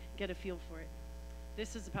you get a feel for it.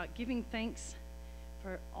 This is about giving thanks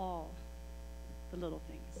for all the little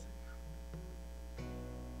things.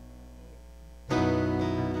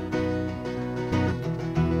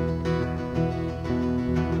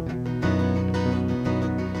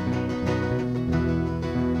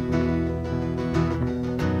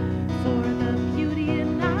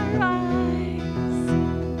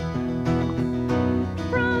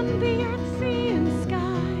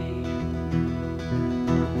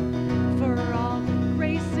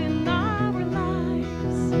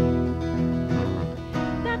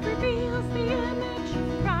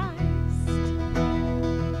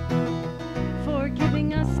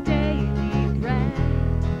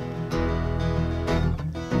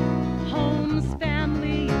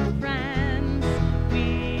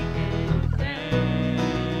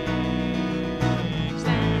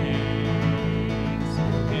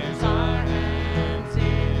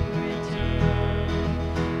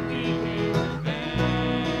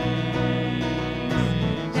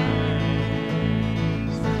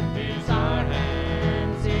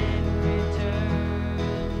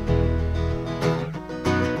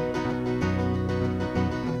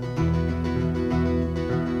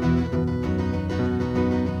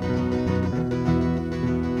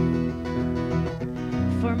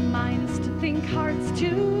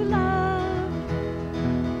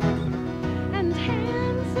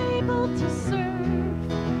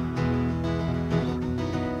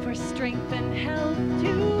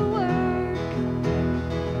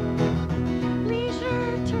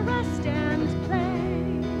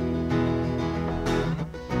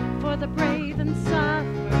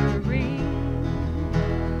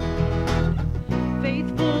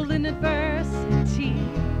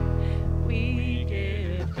 We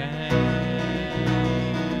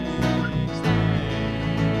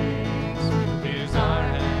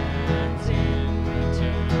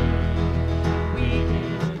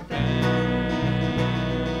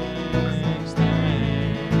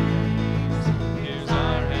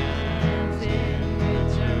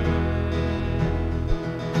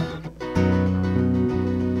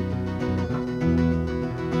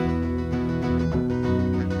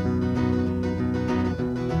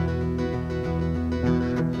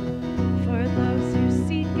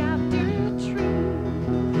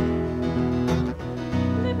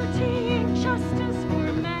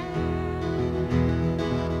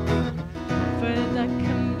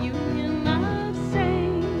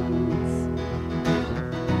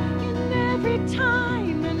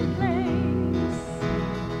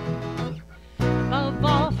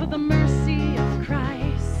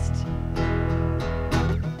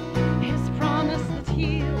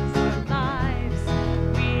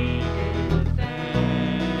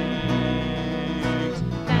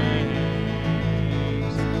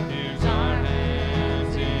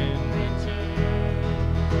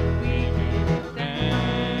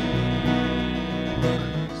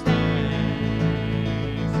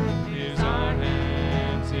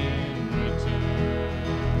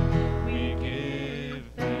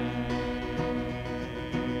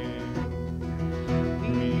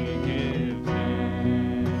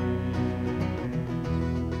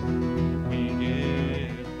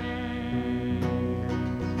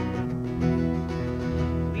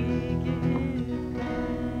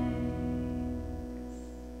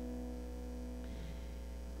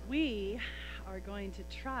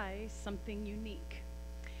to try something unique.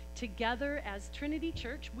 Together as Trinity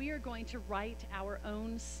Church, we are going to write our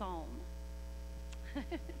own psalm.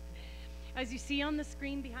 As you see on the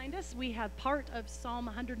screen behind us, we have part of Psalm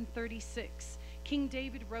 136. King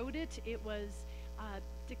David wrote it. It was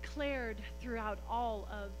declared throughout all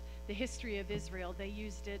of the history of Israel. They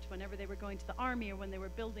used it whenever they were going to the army or when they were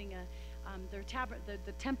building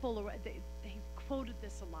the temple. Or they quoted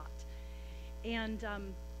this a lot. And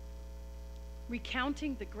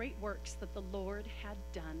recounting the great works that the Lord had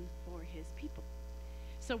done for his people.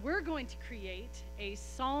 So we're going to create a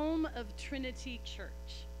Psalm of Trinity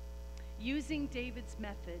Church using David's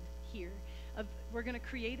method here. We're going to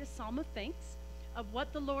create a psalm of thanks of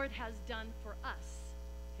what the Lord has done for us,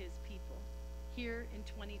 his people, here in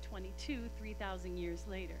 2022, 3,000 years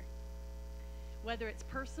later. Whether it's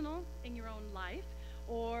personal in your own life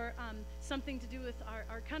or something to do with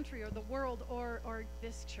our country or the world or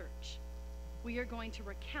this church, we are going to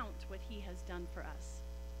recount what he has done for us.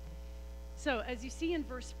 So as you see in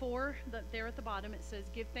verse 4, there at the bottom, it says,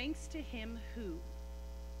 give thanks to him who.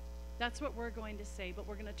 That's what we're going to say, but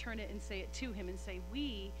we're going to turn it and say it to him and say,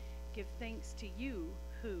 we give thanks to you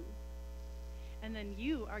who. And then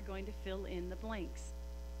you are going to fill in the blanks.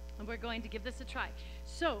 And we're going to give this a try.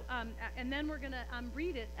 So, and then we're going to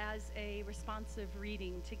read it as a responsive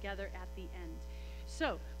reading together at the end.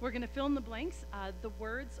 So we're going to fill in the blanks. The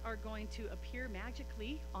words are going to appear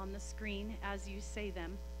magically on the screen as you say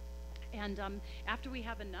them. And after we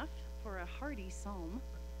have enough for a hearty psalm,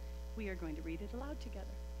 we are going to read it aloud together.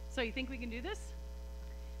 So you think we can do this?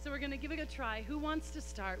 So we're going to give it a try. Who wants to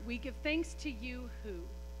start? We give thanks to you who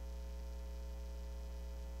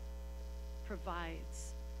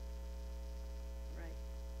provides. Right.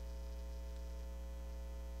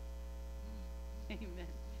 Amen.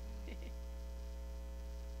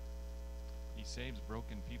 He saves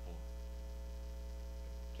broken people.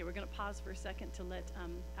 Okay, we're going to pause for a second to let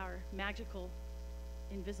our magical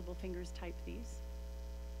invisible fingers type these.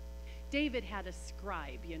 David had a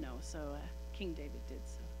scribe, you know, so King David did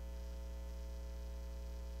so.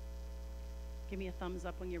 Give me a thumbs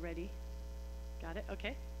up when you're ready. Got it?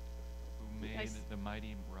 Okay. Who made the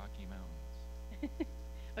mighty Rocky Mountains.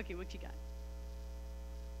 Okay, what you got?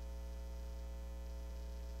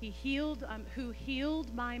 Who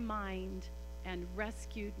healed my mind and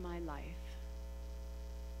rescued my life.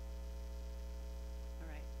 All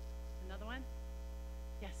right. Another one?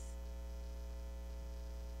 Yes.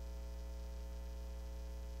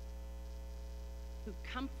 Who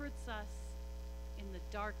comforts us in the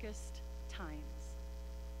darkest times.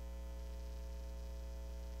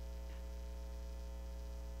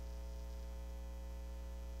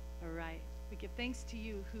 All right. We give thanks to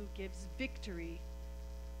you who gives victory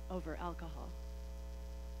over alcohol.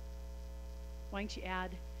 Why don't you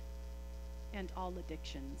add, and all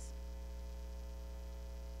addictions.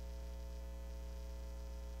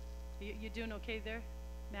 You doing okay there?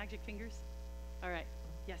 Magic fingers? All right.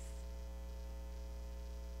 Yes.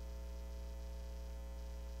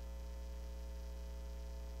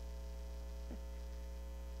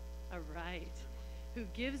 All right. Who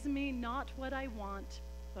gives me not what I want,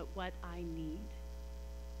 but what I need.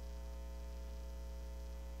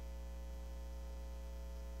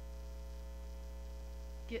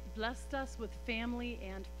 Blessed us with family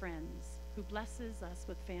and friends. Who blesses us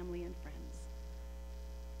with family and friends.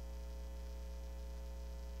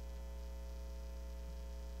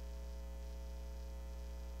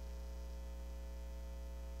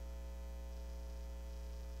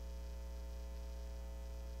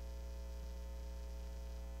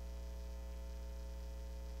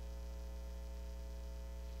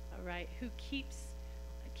 All right, who keeps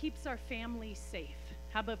our family safe.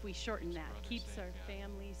 How about if we shorten that? Keeps safe, our yeah.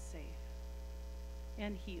 family safe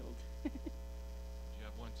and healed. Do you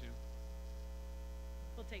have one too?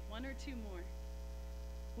 We'll take one or two more.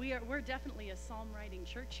 We're definitely a psalm writing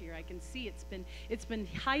church here. I can see it's been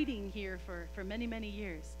hiding here for many, many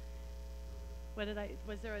years.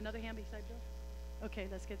 Was there another hand beside Bill? Okay,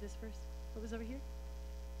 let's get this first. What was over here?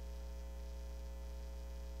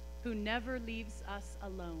 Who never leaves us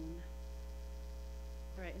alone.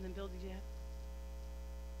 All right, and then Bill, did you have?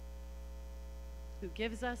 Who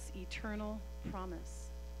gives us eternal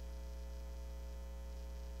promise.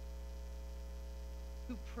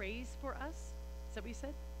 Who prays for us. Is that what you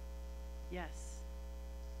said? Yes.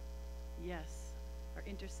 Yes. Our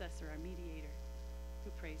intercessor, our mediator,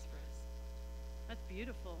 who prays for us. That's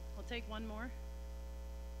beautiful. We'll take one more.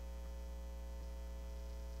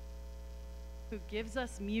 Who gives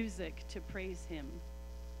us music to praise him.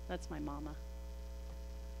 That's my mama.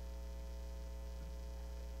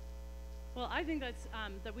 Well, I think that's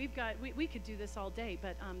that we could do this all day,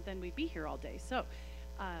 but then we'd be here all day. So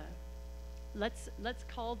let's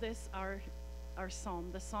call this our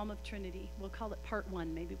psalm, the Psalm of Trinity. We'll call it part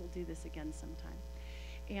 1. Maybe we'll do this again sometime.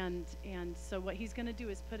 And so what he's going to do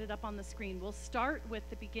is put it up on the screen. We'll start with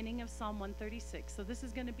the beginning of Psalm 136. So this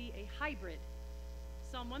is going to be a hybrid,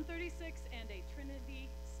 Psalm 136 and a Trinity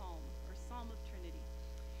psalm, or Psalm of Trinity.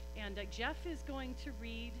 And Jeff is going to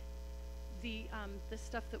read the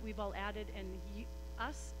stuff that we've all added, and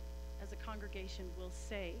us as a congregation will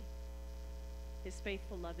say, "His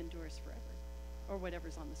faithful love endures forever," or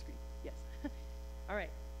whatever's on the screen. Yes. All right.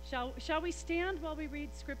 Shall we stand while we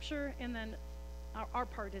read scripture, and then our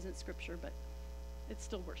part isn't scripture, but it's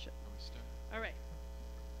still worship. All right.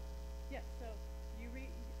 Yes. So you read.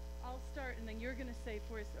 I'll start, and then you're going to say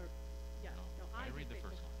for us, or yeah. No, I read the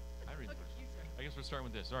first one. I read the Okay, first you one. start. I guess we're starting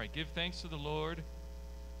with this. All right. Give thanks to the Lord,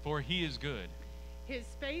 for he is good. His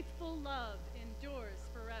faithful love endures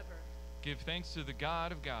forever. Give thanks to the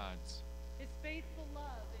God of gods. His faithful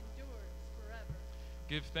love endures forever.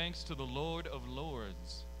 Give thanks to the Lord of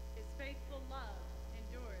lords. His faithful love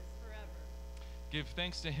endures forever. Give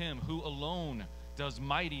thanks to him who alone does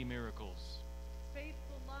mighty miracles. His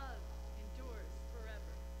faithful love endures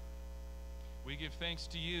forever. We give thanks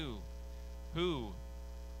to you who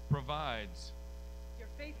provides. Your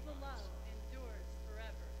faithful love endures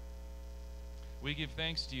forever. We give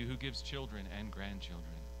thanks to you who gives children and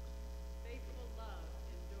grandchildren. Faithful love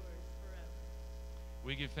endures forever.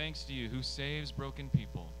 We give thanks to you who saves broken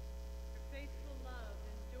people. Your faithful love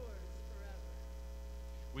endures forever.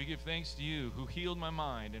 We give thanks to you who healed my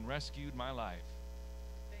mind and rescued my life.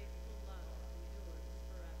 Faithful love endures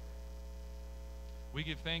forever. We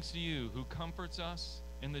give thanks to you who comforts us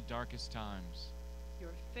in the darkest times.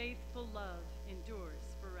 Your faithful love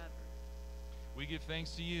endures forever. We give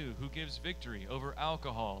thanks to you who gives victory over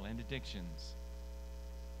alcohol and addictions.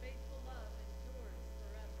 Faithful love endures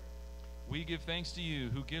forever. We give thanks to you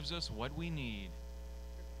who gives us what we need.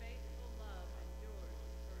 Your faithful love endures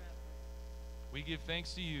forever. We give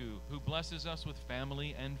thanks to you who blesses us with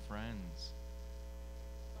family and friends.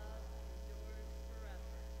 Love endures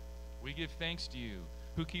forever. We give thanks to you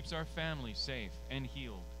who keeps our family safe and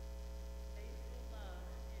healed. Faithful love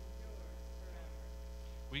endures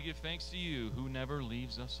forever. We give thanks to you who never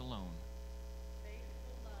leaves us alone.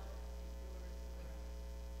 Faithful love endures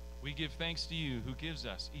forever. We give thanks to you who gives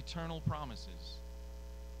us eternal promises.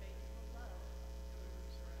 Faithful love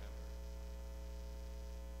endures forever.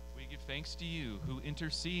 We give thanks to you who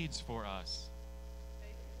intercedes for us.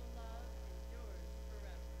 Faithful love endures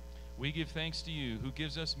forever. We give thanks to you who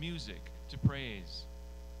gives us music to praise.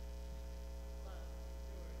 Love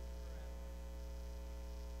endures forever.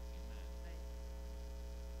 Thank you.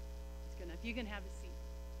 It's good enough. You can have a seat.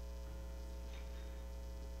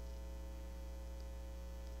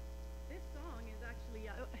 This song is actually,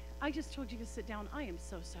 I just told you to sit down. I am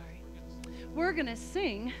so sorry. We're going to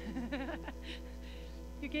sing.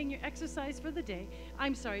 You're getting your exercise for the day.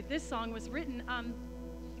 I'm sorry. This song was written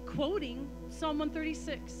quoting Psalm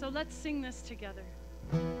 136. So let's sing this together.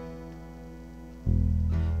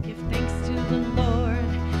 Give thanks to the Lord,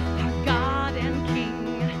 our God and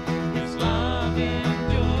King. His love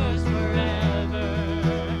endures forever.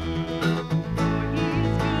 For he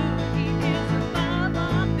is good, he is above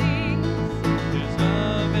all things. His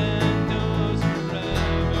love endures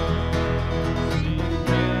forever. Sing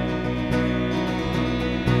praise.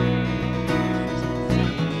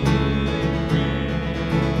 Sing praise.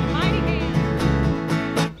 Mighty hand,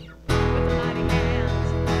 with a mighty hand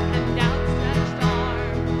and outstretched arm.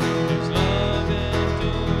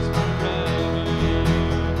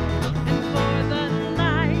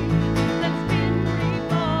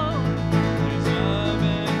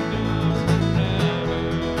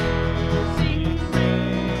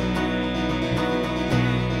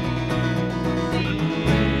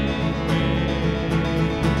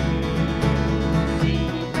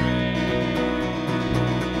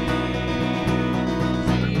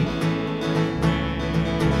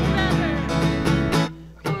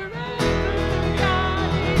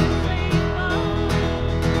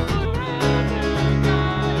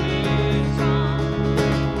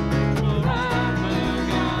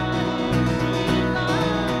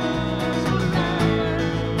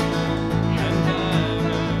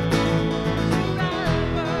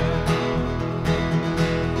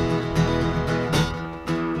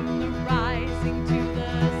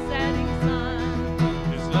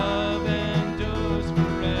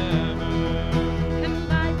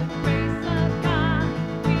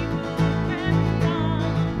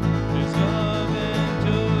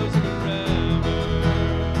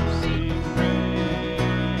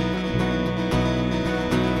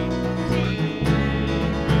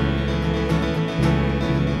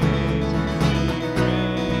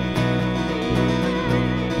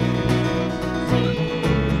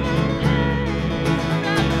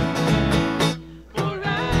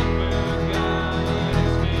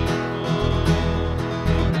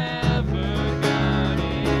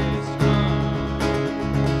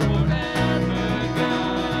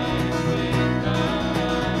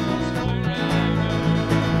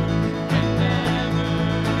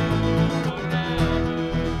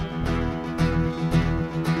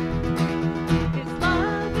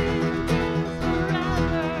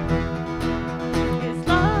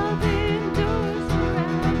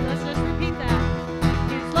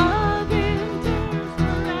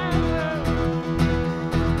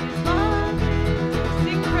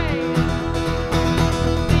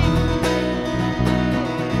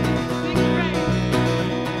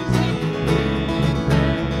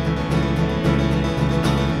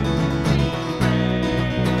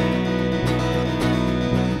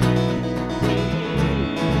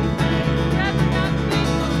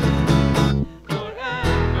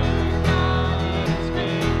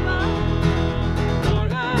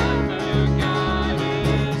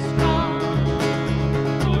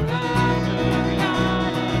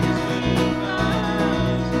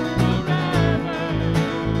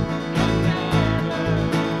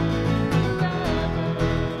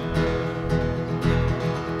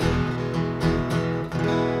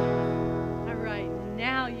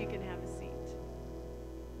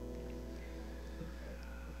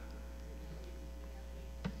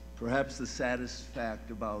 Perhaps the saddest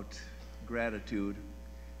fact about gratitude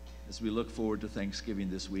as we look forward to Thanksgiving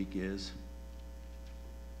this week is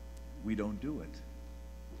we don't do it.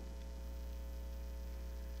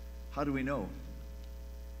 How do we know?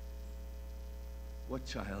 What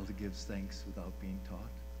child gives thanks without being taught?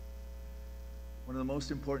 One of the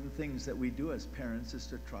most important things that we do as parents is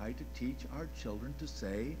to try to teach our children to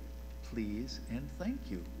say please and thank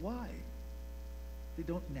you. Why? They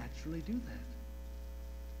don't naturally do that.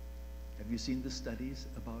 Have you seen the studies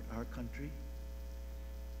about our country?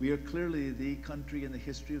 We are clearly the country in the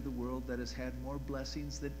history of the world that has had more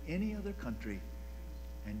blessings than any other country,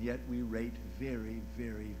 and yet we rate very,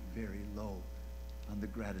 very, very low on the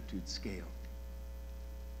gratitude scale.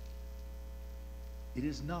 It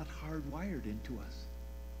is not hardwired into us.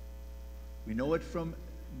 We know it from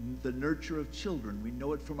the nurture of children. We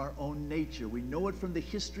know it from our own nature. We know it from the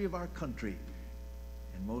history of our country.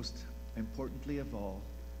 And most importantly of all,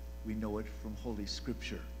 we know it from Holy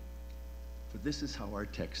Scripture. For this is how our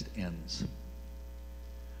text ends.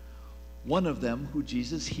 One of them who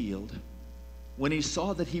Jesus healed, when he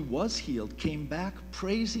saw that he was healed, came back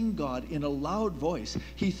praising God in a loud voice.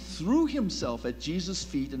 He threw himself at Jesus'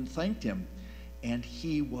 feet and thanked him. And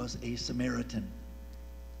he was a Samaritan.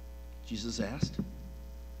 Jesus asked,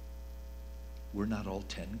 were not all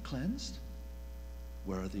 10 cleansed?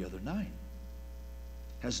 Where are the other 9?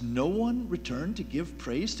 Has no one returned to give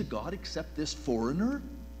praise to God except this foreigner?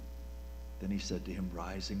 Then he said to him,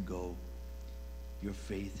 rise and go. Your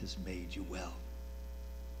faith has made you well.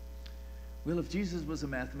 Well, if Jesus was a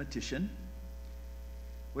mathematician,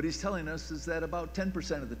 what he's telling us is that about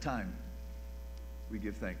 10% of the time we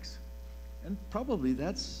give thanks. And probably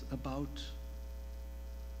that's about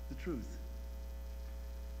the truth.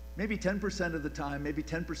 Maybe 10% of the time, maybe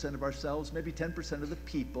 10% of ourselves, maybe 10% of the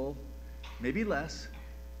people, maybe less,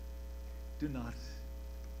 do not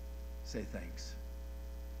say thanks.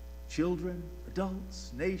 Children,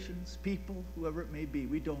 adults, nations, people, whoever it may be,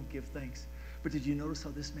 we don't give thanks. But did you notice how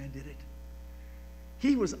this man did it?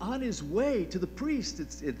 He was on his way to the priest,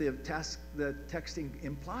 the texting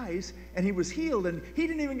implies, and he was healed, and he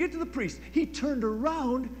didn't even get to the priest. He turned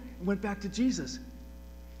around and went back to Jesus.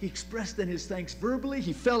 He expressed then his thanks verbally.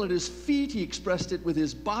 He fell at his feet. He expressed it with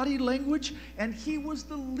his body language, and he was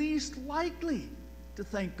the least likely to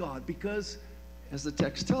thank God because, as the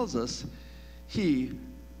text tells us, he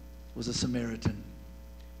was a Samaritan.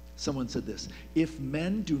 Someone said this, if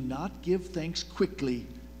men do not give thanks quickly,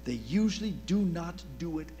 they usually do not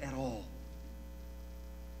do it at all.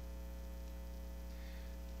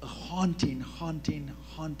 A haunting, haunting,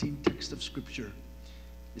 haunting text of Scripture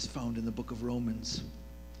is found in the book of Romans.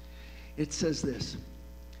 It says this,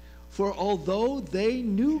 for although they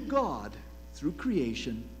knew God through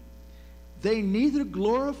creation, they neither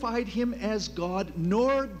glorified him as God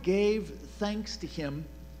nor gave thanks to him,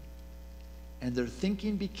 and their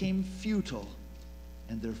thinking became futile,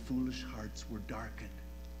 and their foolish hearts were darkened.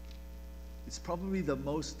 It's probably the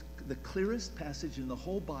clearest passage in the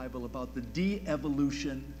whole Bible about the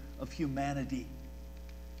de-evolution of humanity.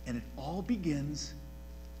 And it all begins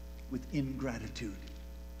with ingratitude.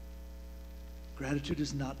 Gratitude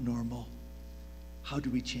is not normal. How do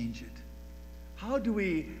we change it? How do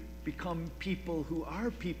we become people who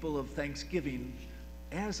are people of thanksgiving,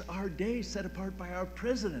 as our day set apart by our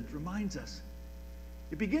president reminds us?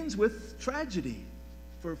 It begins with tragedy,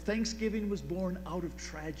 for Thanksgiving was born out of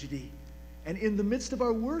tragedy. And in the midst of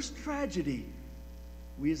our worst tragedy,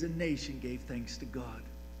 we as a nation gave thanks to God.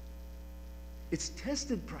 It's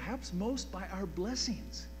tested perhaps most by our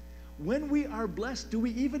blessings. When we are blessed, do we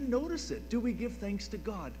even notice it? Do we give thanks to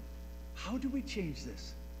God? How do we change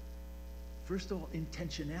this? First of all,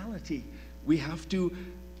 intentionality. We have to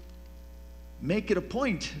make it a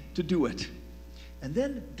point to do it. And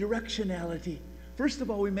then directionality. First of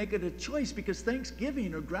all, we make it a choice because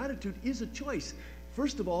thanksgiving or gratitude is a choice.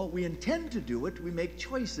 First of all, we intend to do it. We make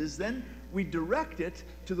choices. Then we direct it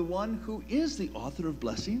to the one who is the author of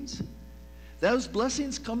blessings. Those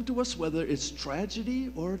blessings come to us whether it's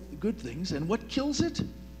tragedy or good things. And what kills it?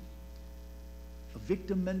 A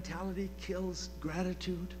victim mentality kills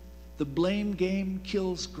gratitude. The blame game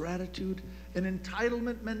kills gratitude. An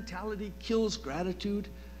entitlement mentality kills gratitude.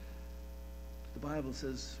 The Bible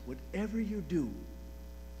says, whatever you do,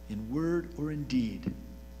 in word or in deed,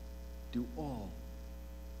 do all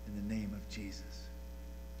in the name of Jesus.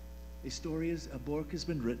 A book has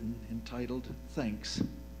been written entitled Thanks.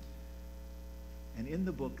 And in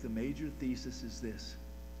the book, the major thesis is this: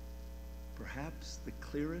 perhaps the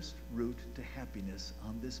clearest route to happiness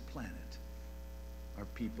on this planet are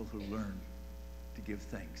people who learn to give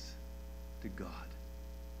thanks to God.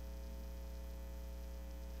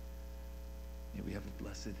 May we have a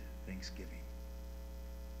blessed Thanksgiving.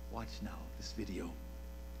 Watch now this video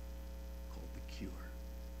called The Cure.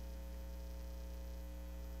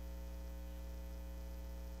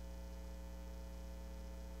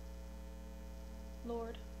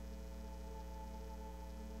 Lord,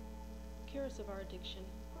 cure us of our addiction,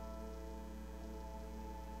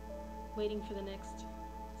 waiting for the next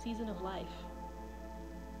season of life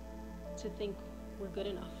to think we're good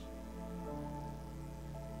enough,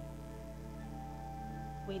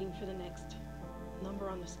 waiting for the next number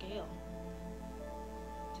on the scale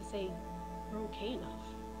to say we're okay enough,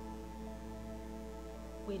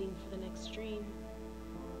 waiting for the next stream,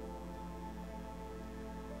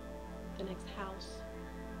 the next house,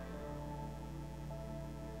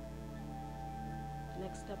 the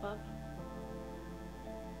next step up.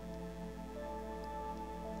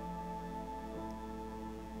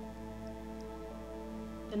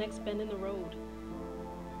 The next bend in the road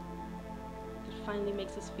that finally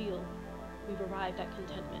makes us feel we've arrived at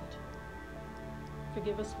contentment.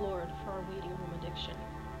 Forgive us, Lord, for our waiting room addiction.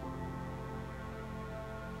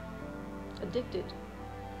 Addicted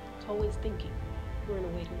to always thinking we're in a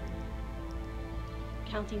waiting room.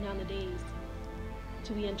 Counting down the days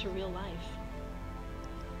till we enter real life,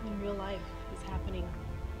 when real life is happening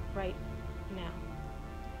right now.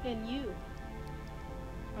 And you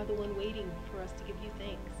are the one waiting for us to give you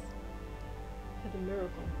thanks for the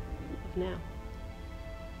miracle of now.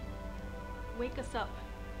 Wake us up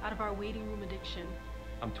out of our waiting room addiction.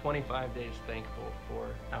 I'm 25 days thankful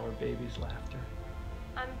for our baby's laughter.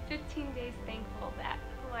 I'm 15 days thankful that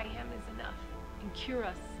who I am is enough. And cure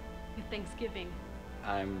us with thanksgiving.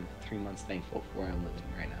 I'm 3 months thankful for where I'm living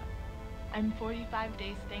right now. I'm 45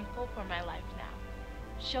 days thankful for my life now.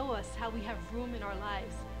 Show us how we have room in our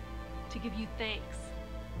lives to give you thanks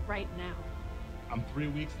right now. I'm 3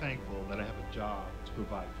 weeks thankful that I have a job to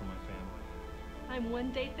provide for my family. I'm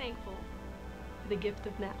 1 day thankful for the gift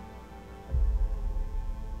of now.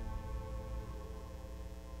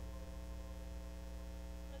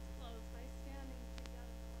 Let's close by standing together.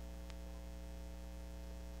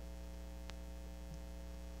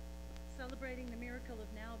 Celebrating the miracle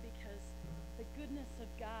of now, because the goodness of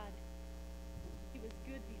God, He was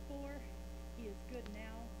good before, He is good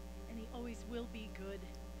now, and He always will be good.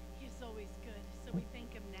 He is always good. So we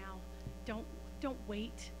thank Him now. Don't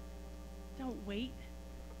wait. Don't wait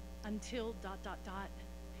until ...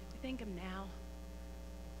 We thank Him now.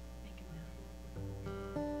 Thank Him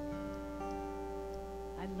now.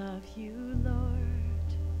 I love you, Lord.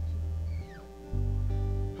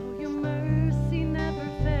 Oh, your mercy never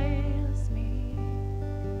fails me.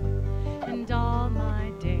 And all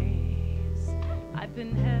my days I've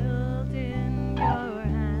been held in your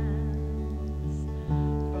hands.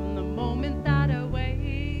 From the moment that I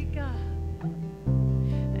wake up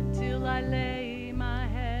until I lay my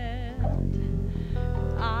head,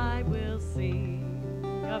 I will sing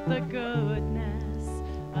of the goodness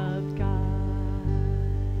of God.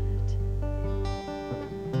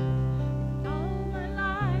 All my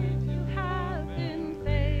life you have been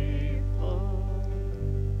faithful.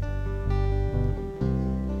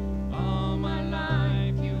 All my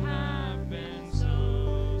life you have been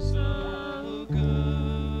so, so good.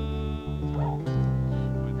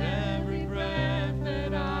 With every breath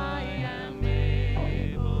that I am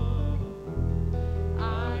able,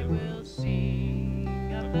 I will sing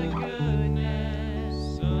of the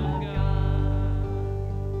goodness of God.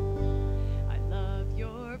 I love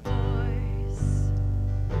your voice.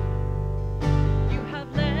 You have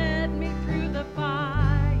led me through the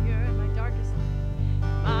fire, my darkest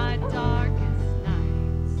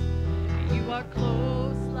nights. You are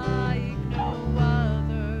close like no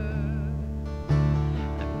other.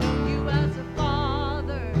 I've known you as a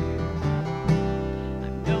father.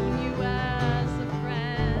 I've known you as a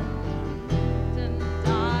friend, and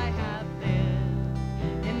I have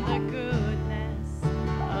lived in the goodness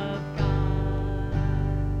of God.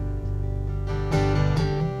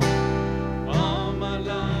 All my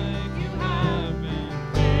life you have been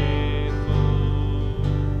faithful.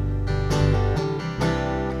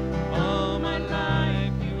 All my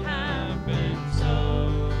life you have been so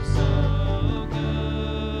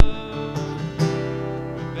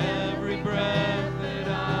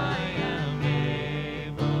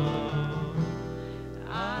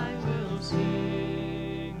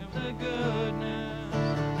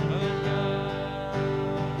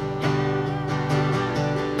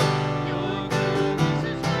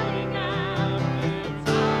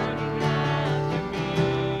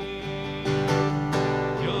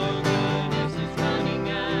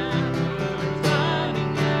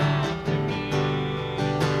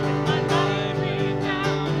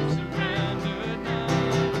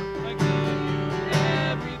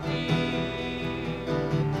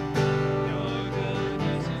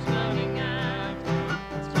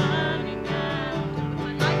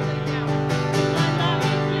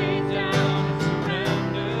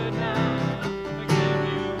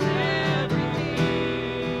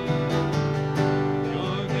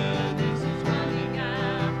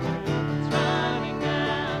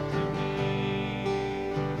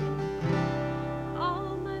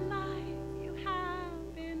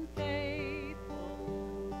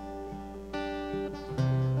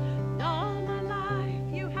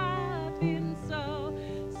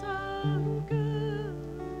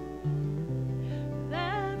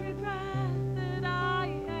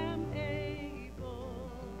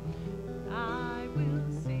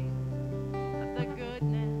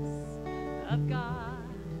of God.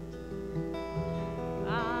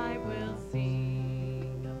 I will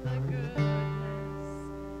sing of the goodness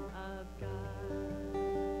of God.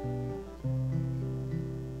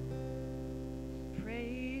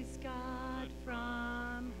 Praise God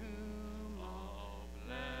from whom all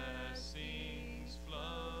Blessings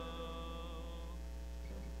flow.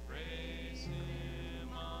 Praise Him,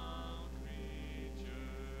 all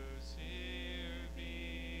creatures here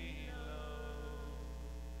below.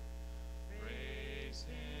 Praise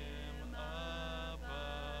Him above,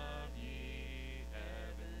 ye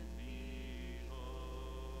heavenly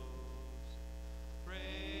hosts.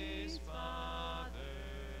 Praise Father,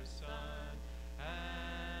 Son,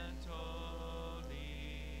 and Holy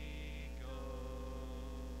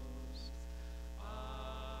Ghost.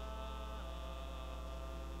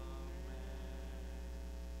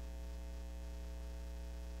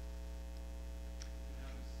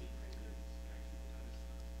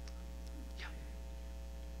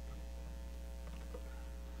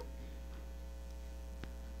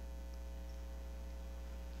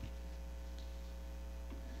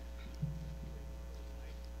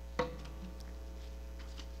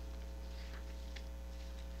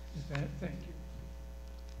 Thank you.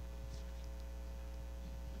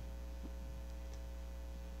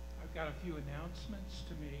 I've got a few announcements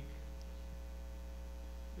to make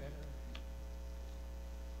that are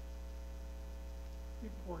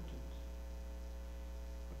important.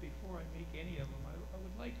 But before I make any of them, I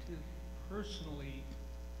would like to personally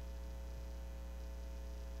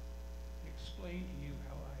explain to you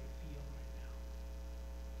how I feel right now.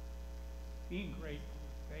 Being grateful,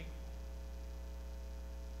 thankful,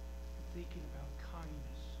 thinking about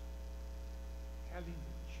kindness, having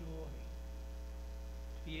the joy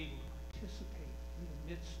to be able to participate in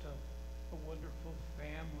the midst of a wonderful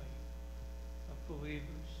family of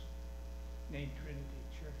believers named Trinity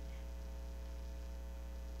Church.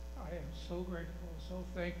 I am so grateful, so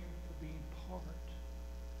thankful for being part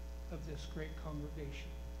of this great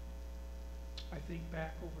congregation. I think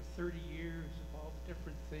back over 30 years of all the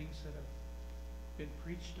different things that have been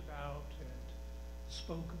preached about and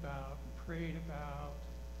spoke about and prayed about,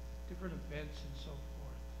 different events and so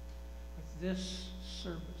forth. But this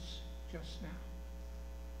service just now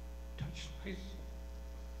touched my soul.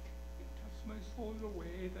 It touched my soul in a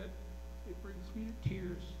way that it brings me to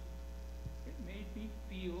tears. It made me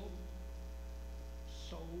feel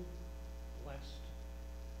so blessed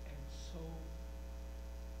and so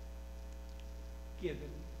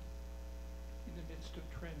given in the midst of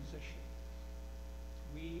transition.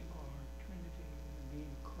 We are Trinity in the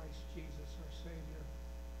name of Christ Jesus, our Savior.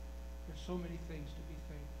 There's so many things to be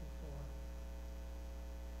thankful for.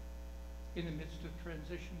 In the midst of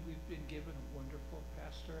transition, we've been given a wonderful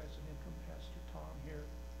pastor as an interim pastor, Tom, here,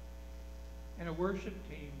 and a worship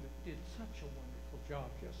team that did such a wonderful job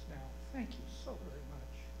just now. Thank you so very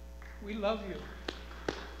much. We love you.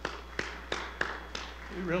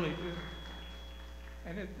 We really do.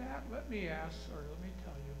 And at that, let me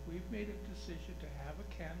tell you, we've made a decision to have a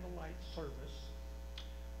candlelight service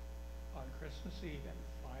on Christmas Eve at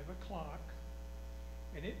 5 o'clock,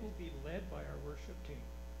 and it will be led by our worship team.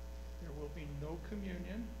 There will be no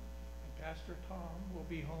communion, and Pastor Tom will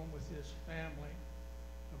be home with his family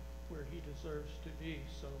of where he deserves to be.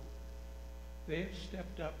 So they have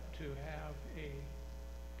stepped up to have a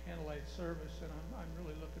candlelight service, and I'm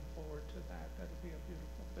really looking forward to that. That'll be a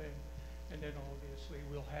beautiful thing. And then obviously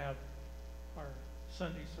we'll have our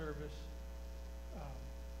Sunday service,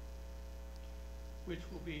 which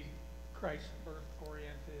will be Christ birth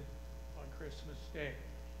oriented on Christmas Day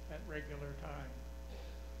at regular time.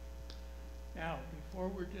 Now, before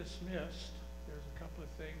we're dismissed, there's a couple of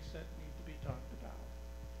things that need to be talked about.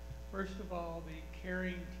 First of all, the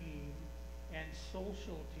caring team and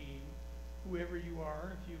social team, whoever you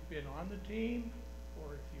are, if you've been on the team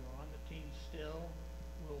or if you're on the team still,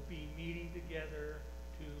 will be meeting together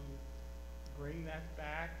to bring that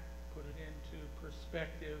back, put it into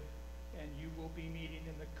perspective, and you will be meeting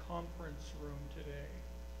in the conference room today,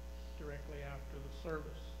 directly after the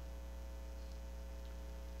service.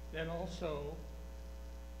 Then also,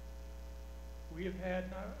 we have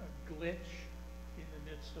had not a glitch in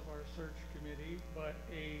the midst of our search committee, but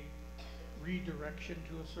a redirection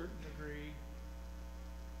to a certain degree.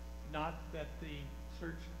 Not that the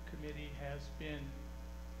search committee has been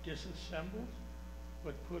disassembled,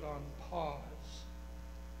 but put on pause.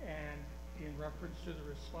 And in reference to the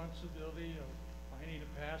responsibility of finding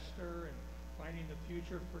a pastor and finding the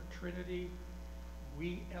future for Trinity,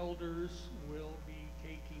 we elders will be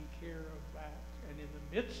taking care of that. And in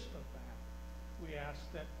the midst of that, we ask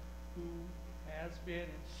that who has been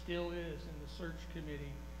and still is in the search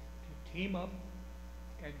committee to team up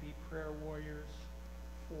and be prayer warriors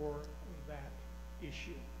for that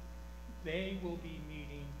issue. They will be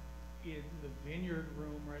meeting in the Vineyard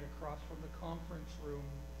room right across from the conference room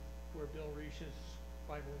where Bill Reish's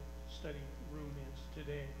Bible study room is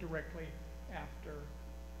today, directly after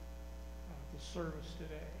the service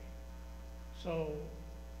today. So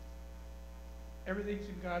everything's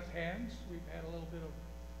in God's hands. We've had a little bit of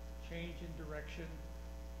change in direction,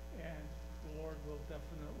 and the Lord will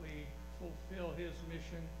definitely fulfill his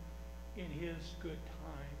mission in his good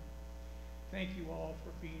time. Thank you all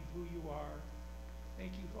for being who you are.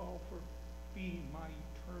 Thank you all for being my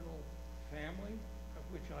eternal family, of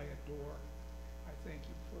which I adore. I thank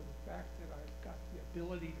you for the fact that I've got the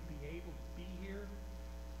ability to be able to be here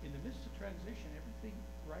in the midst of transition. Everything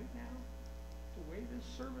right now, the way this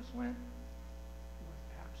service went, was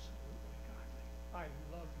absolutely godly. I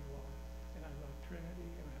love you all, and I love Trinity,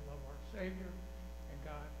 and I love our Savior, and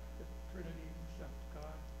God, the Trinity himself,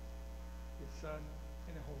 God, his Son,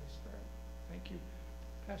 and the Holy Spirit. Thank you.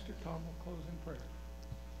 Pastor Tom will close in prayer.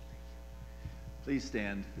 Please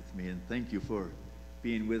stand with me, and thank you for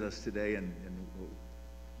being with us today and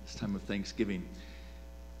this time of Thanksgiving.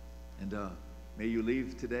 And may you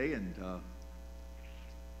leave today and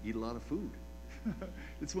eat a lot of food.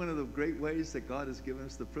 It's one of the great ways that God has given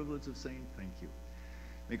us the privilege of saying thank you.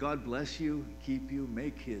 May God bless you, keep you,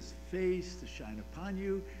 make his face to shine upon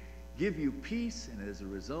you, give you peace, and as a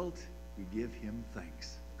result, we give him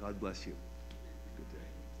thanks. God bless you. Good day.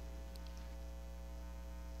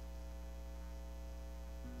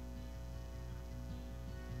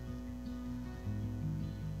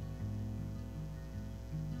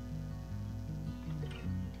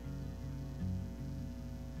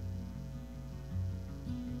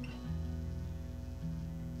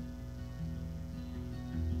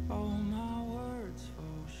 All my words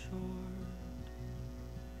fall short.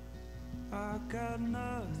 I got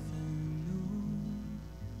nothing new.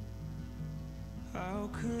 How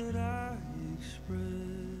could I express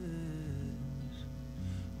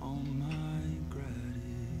all my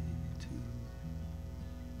gratitude?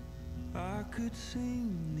 I could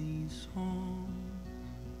sing these songs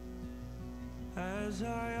as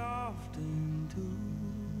I often do,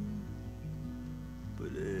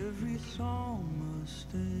 but every song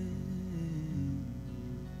must end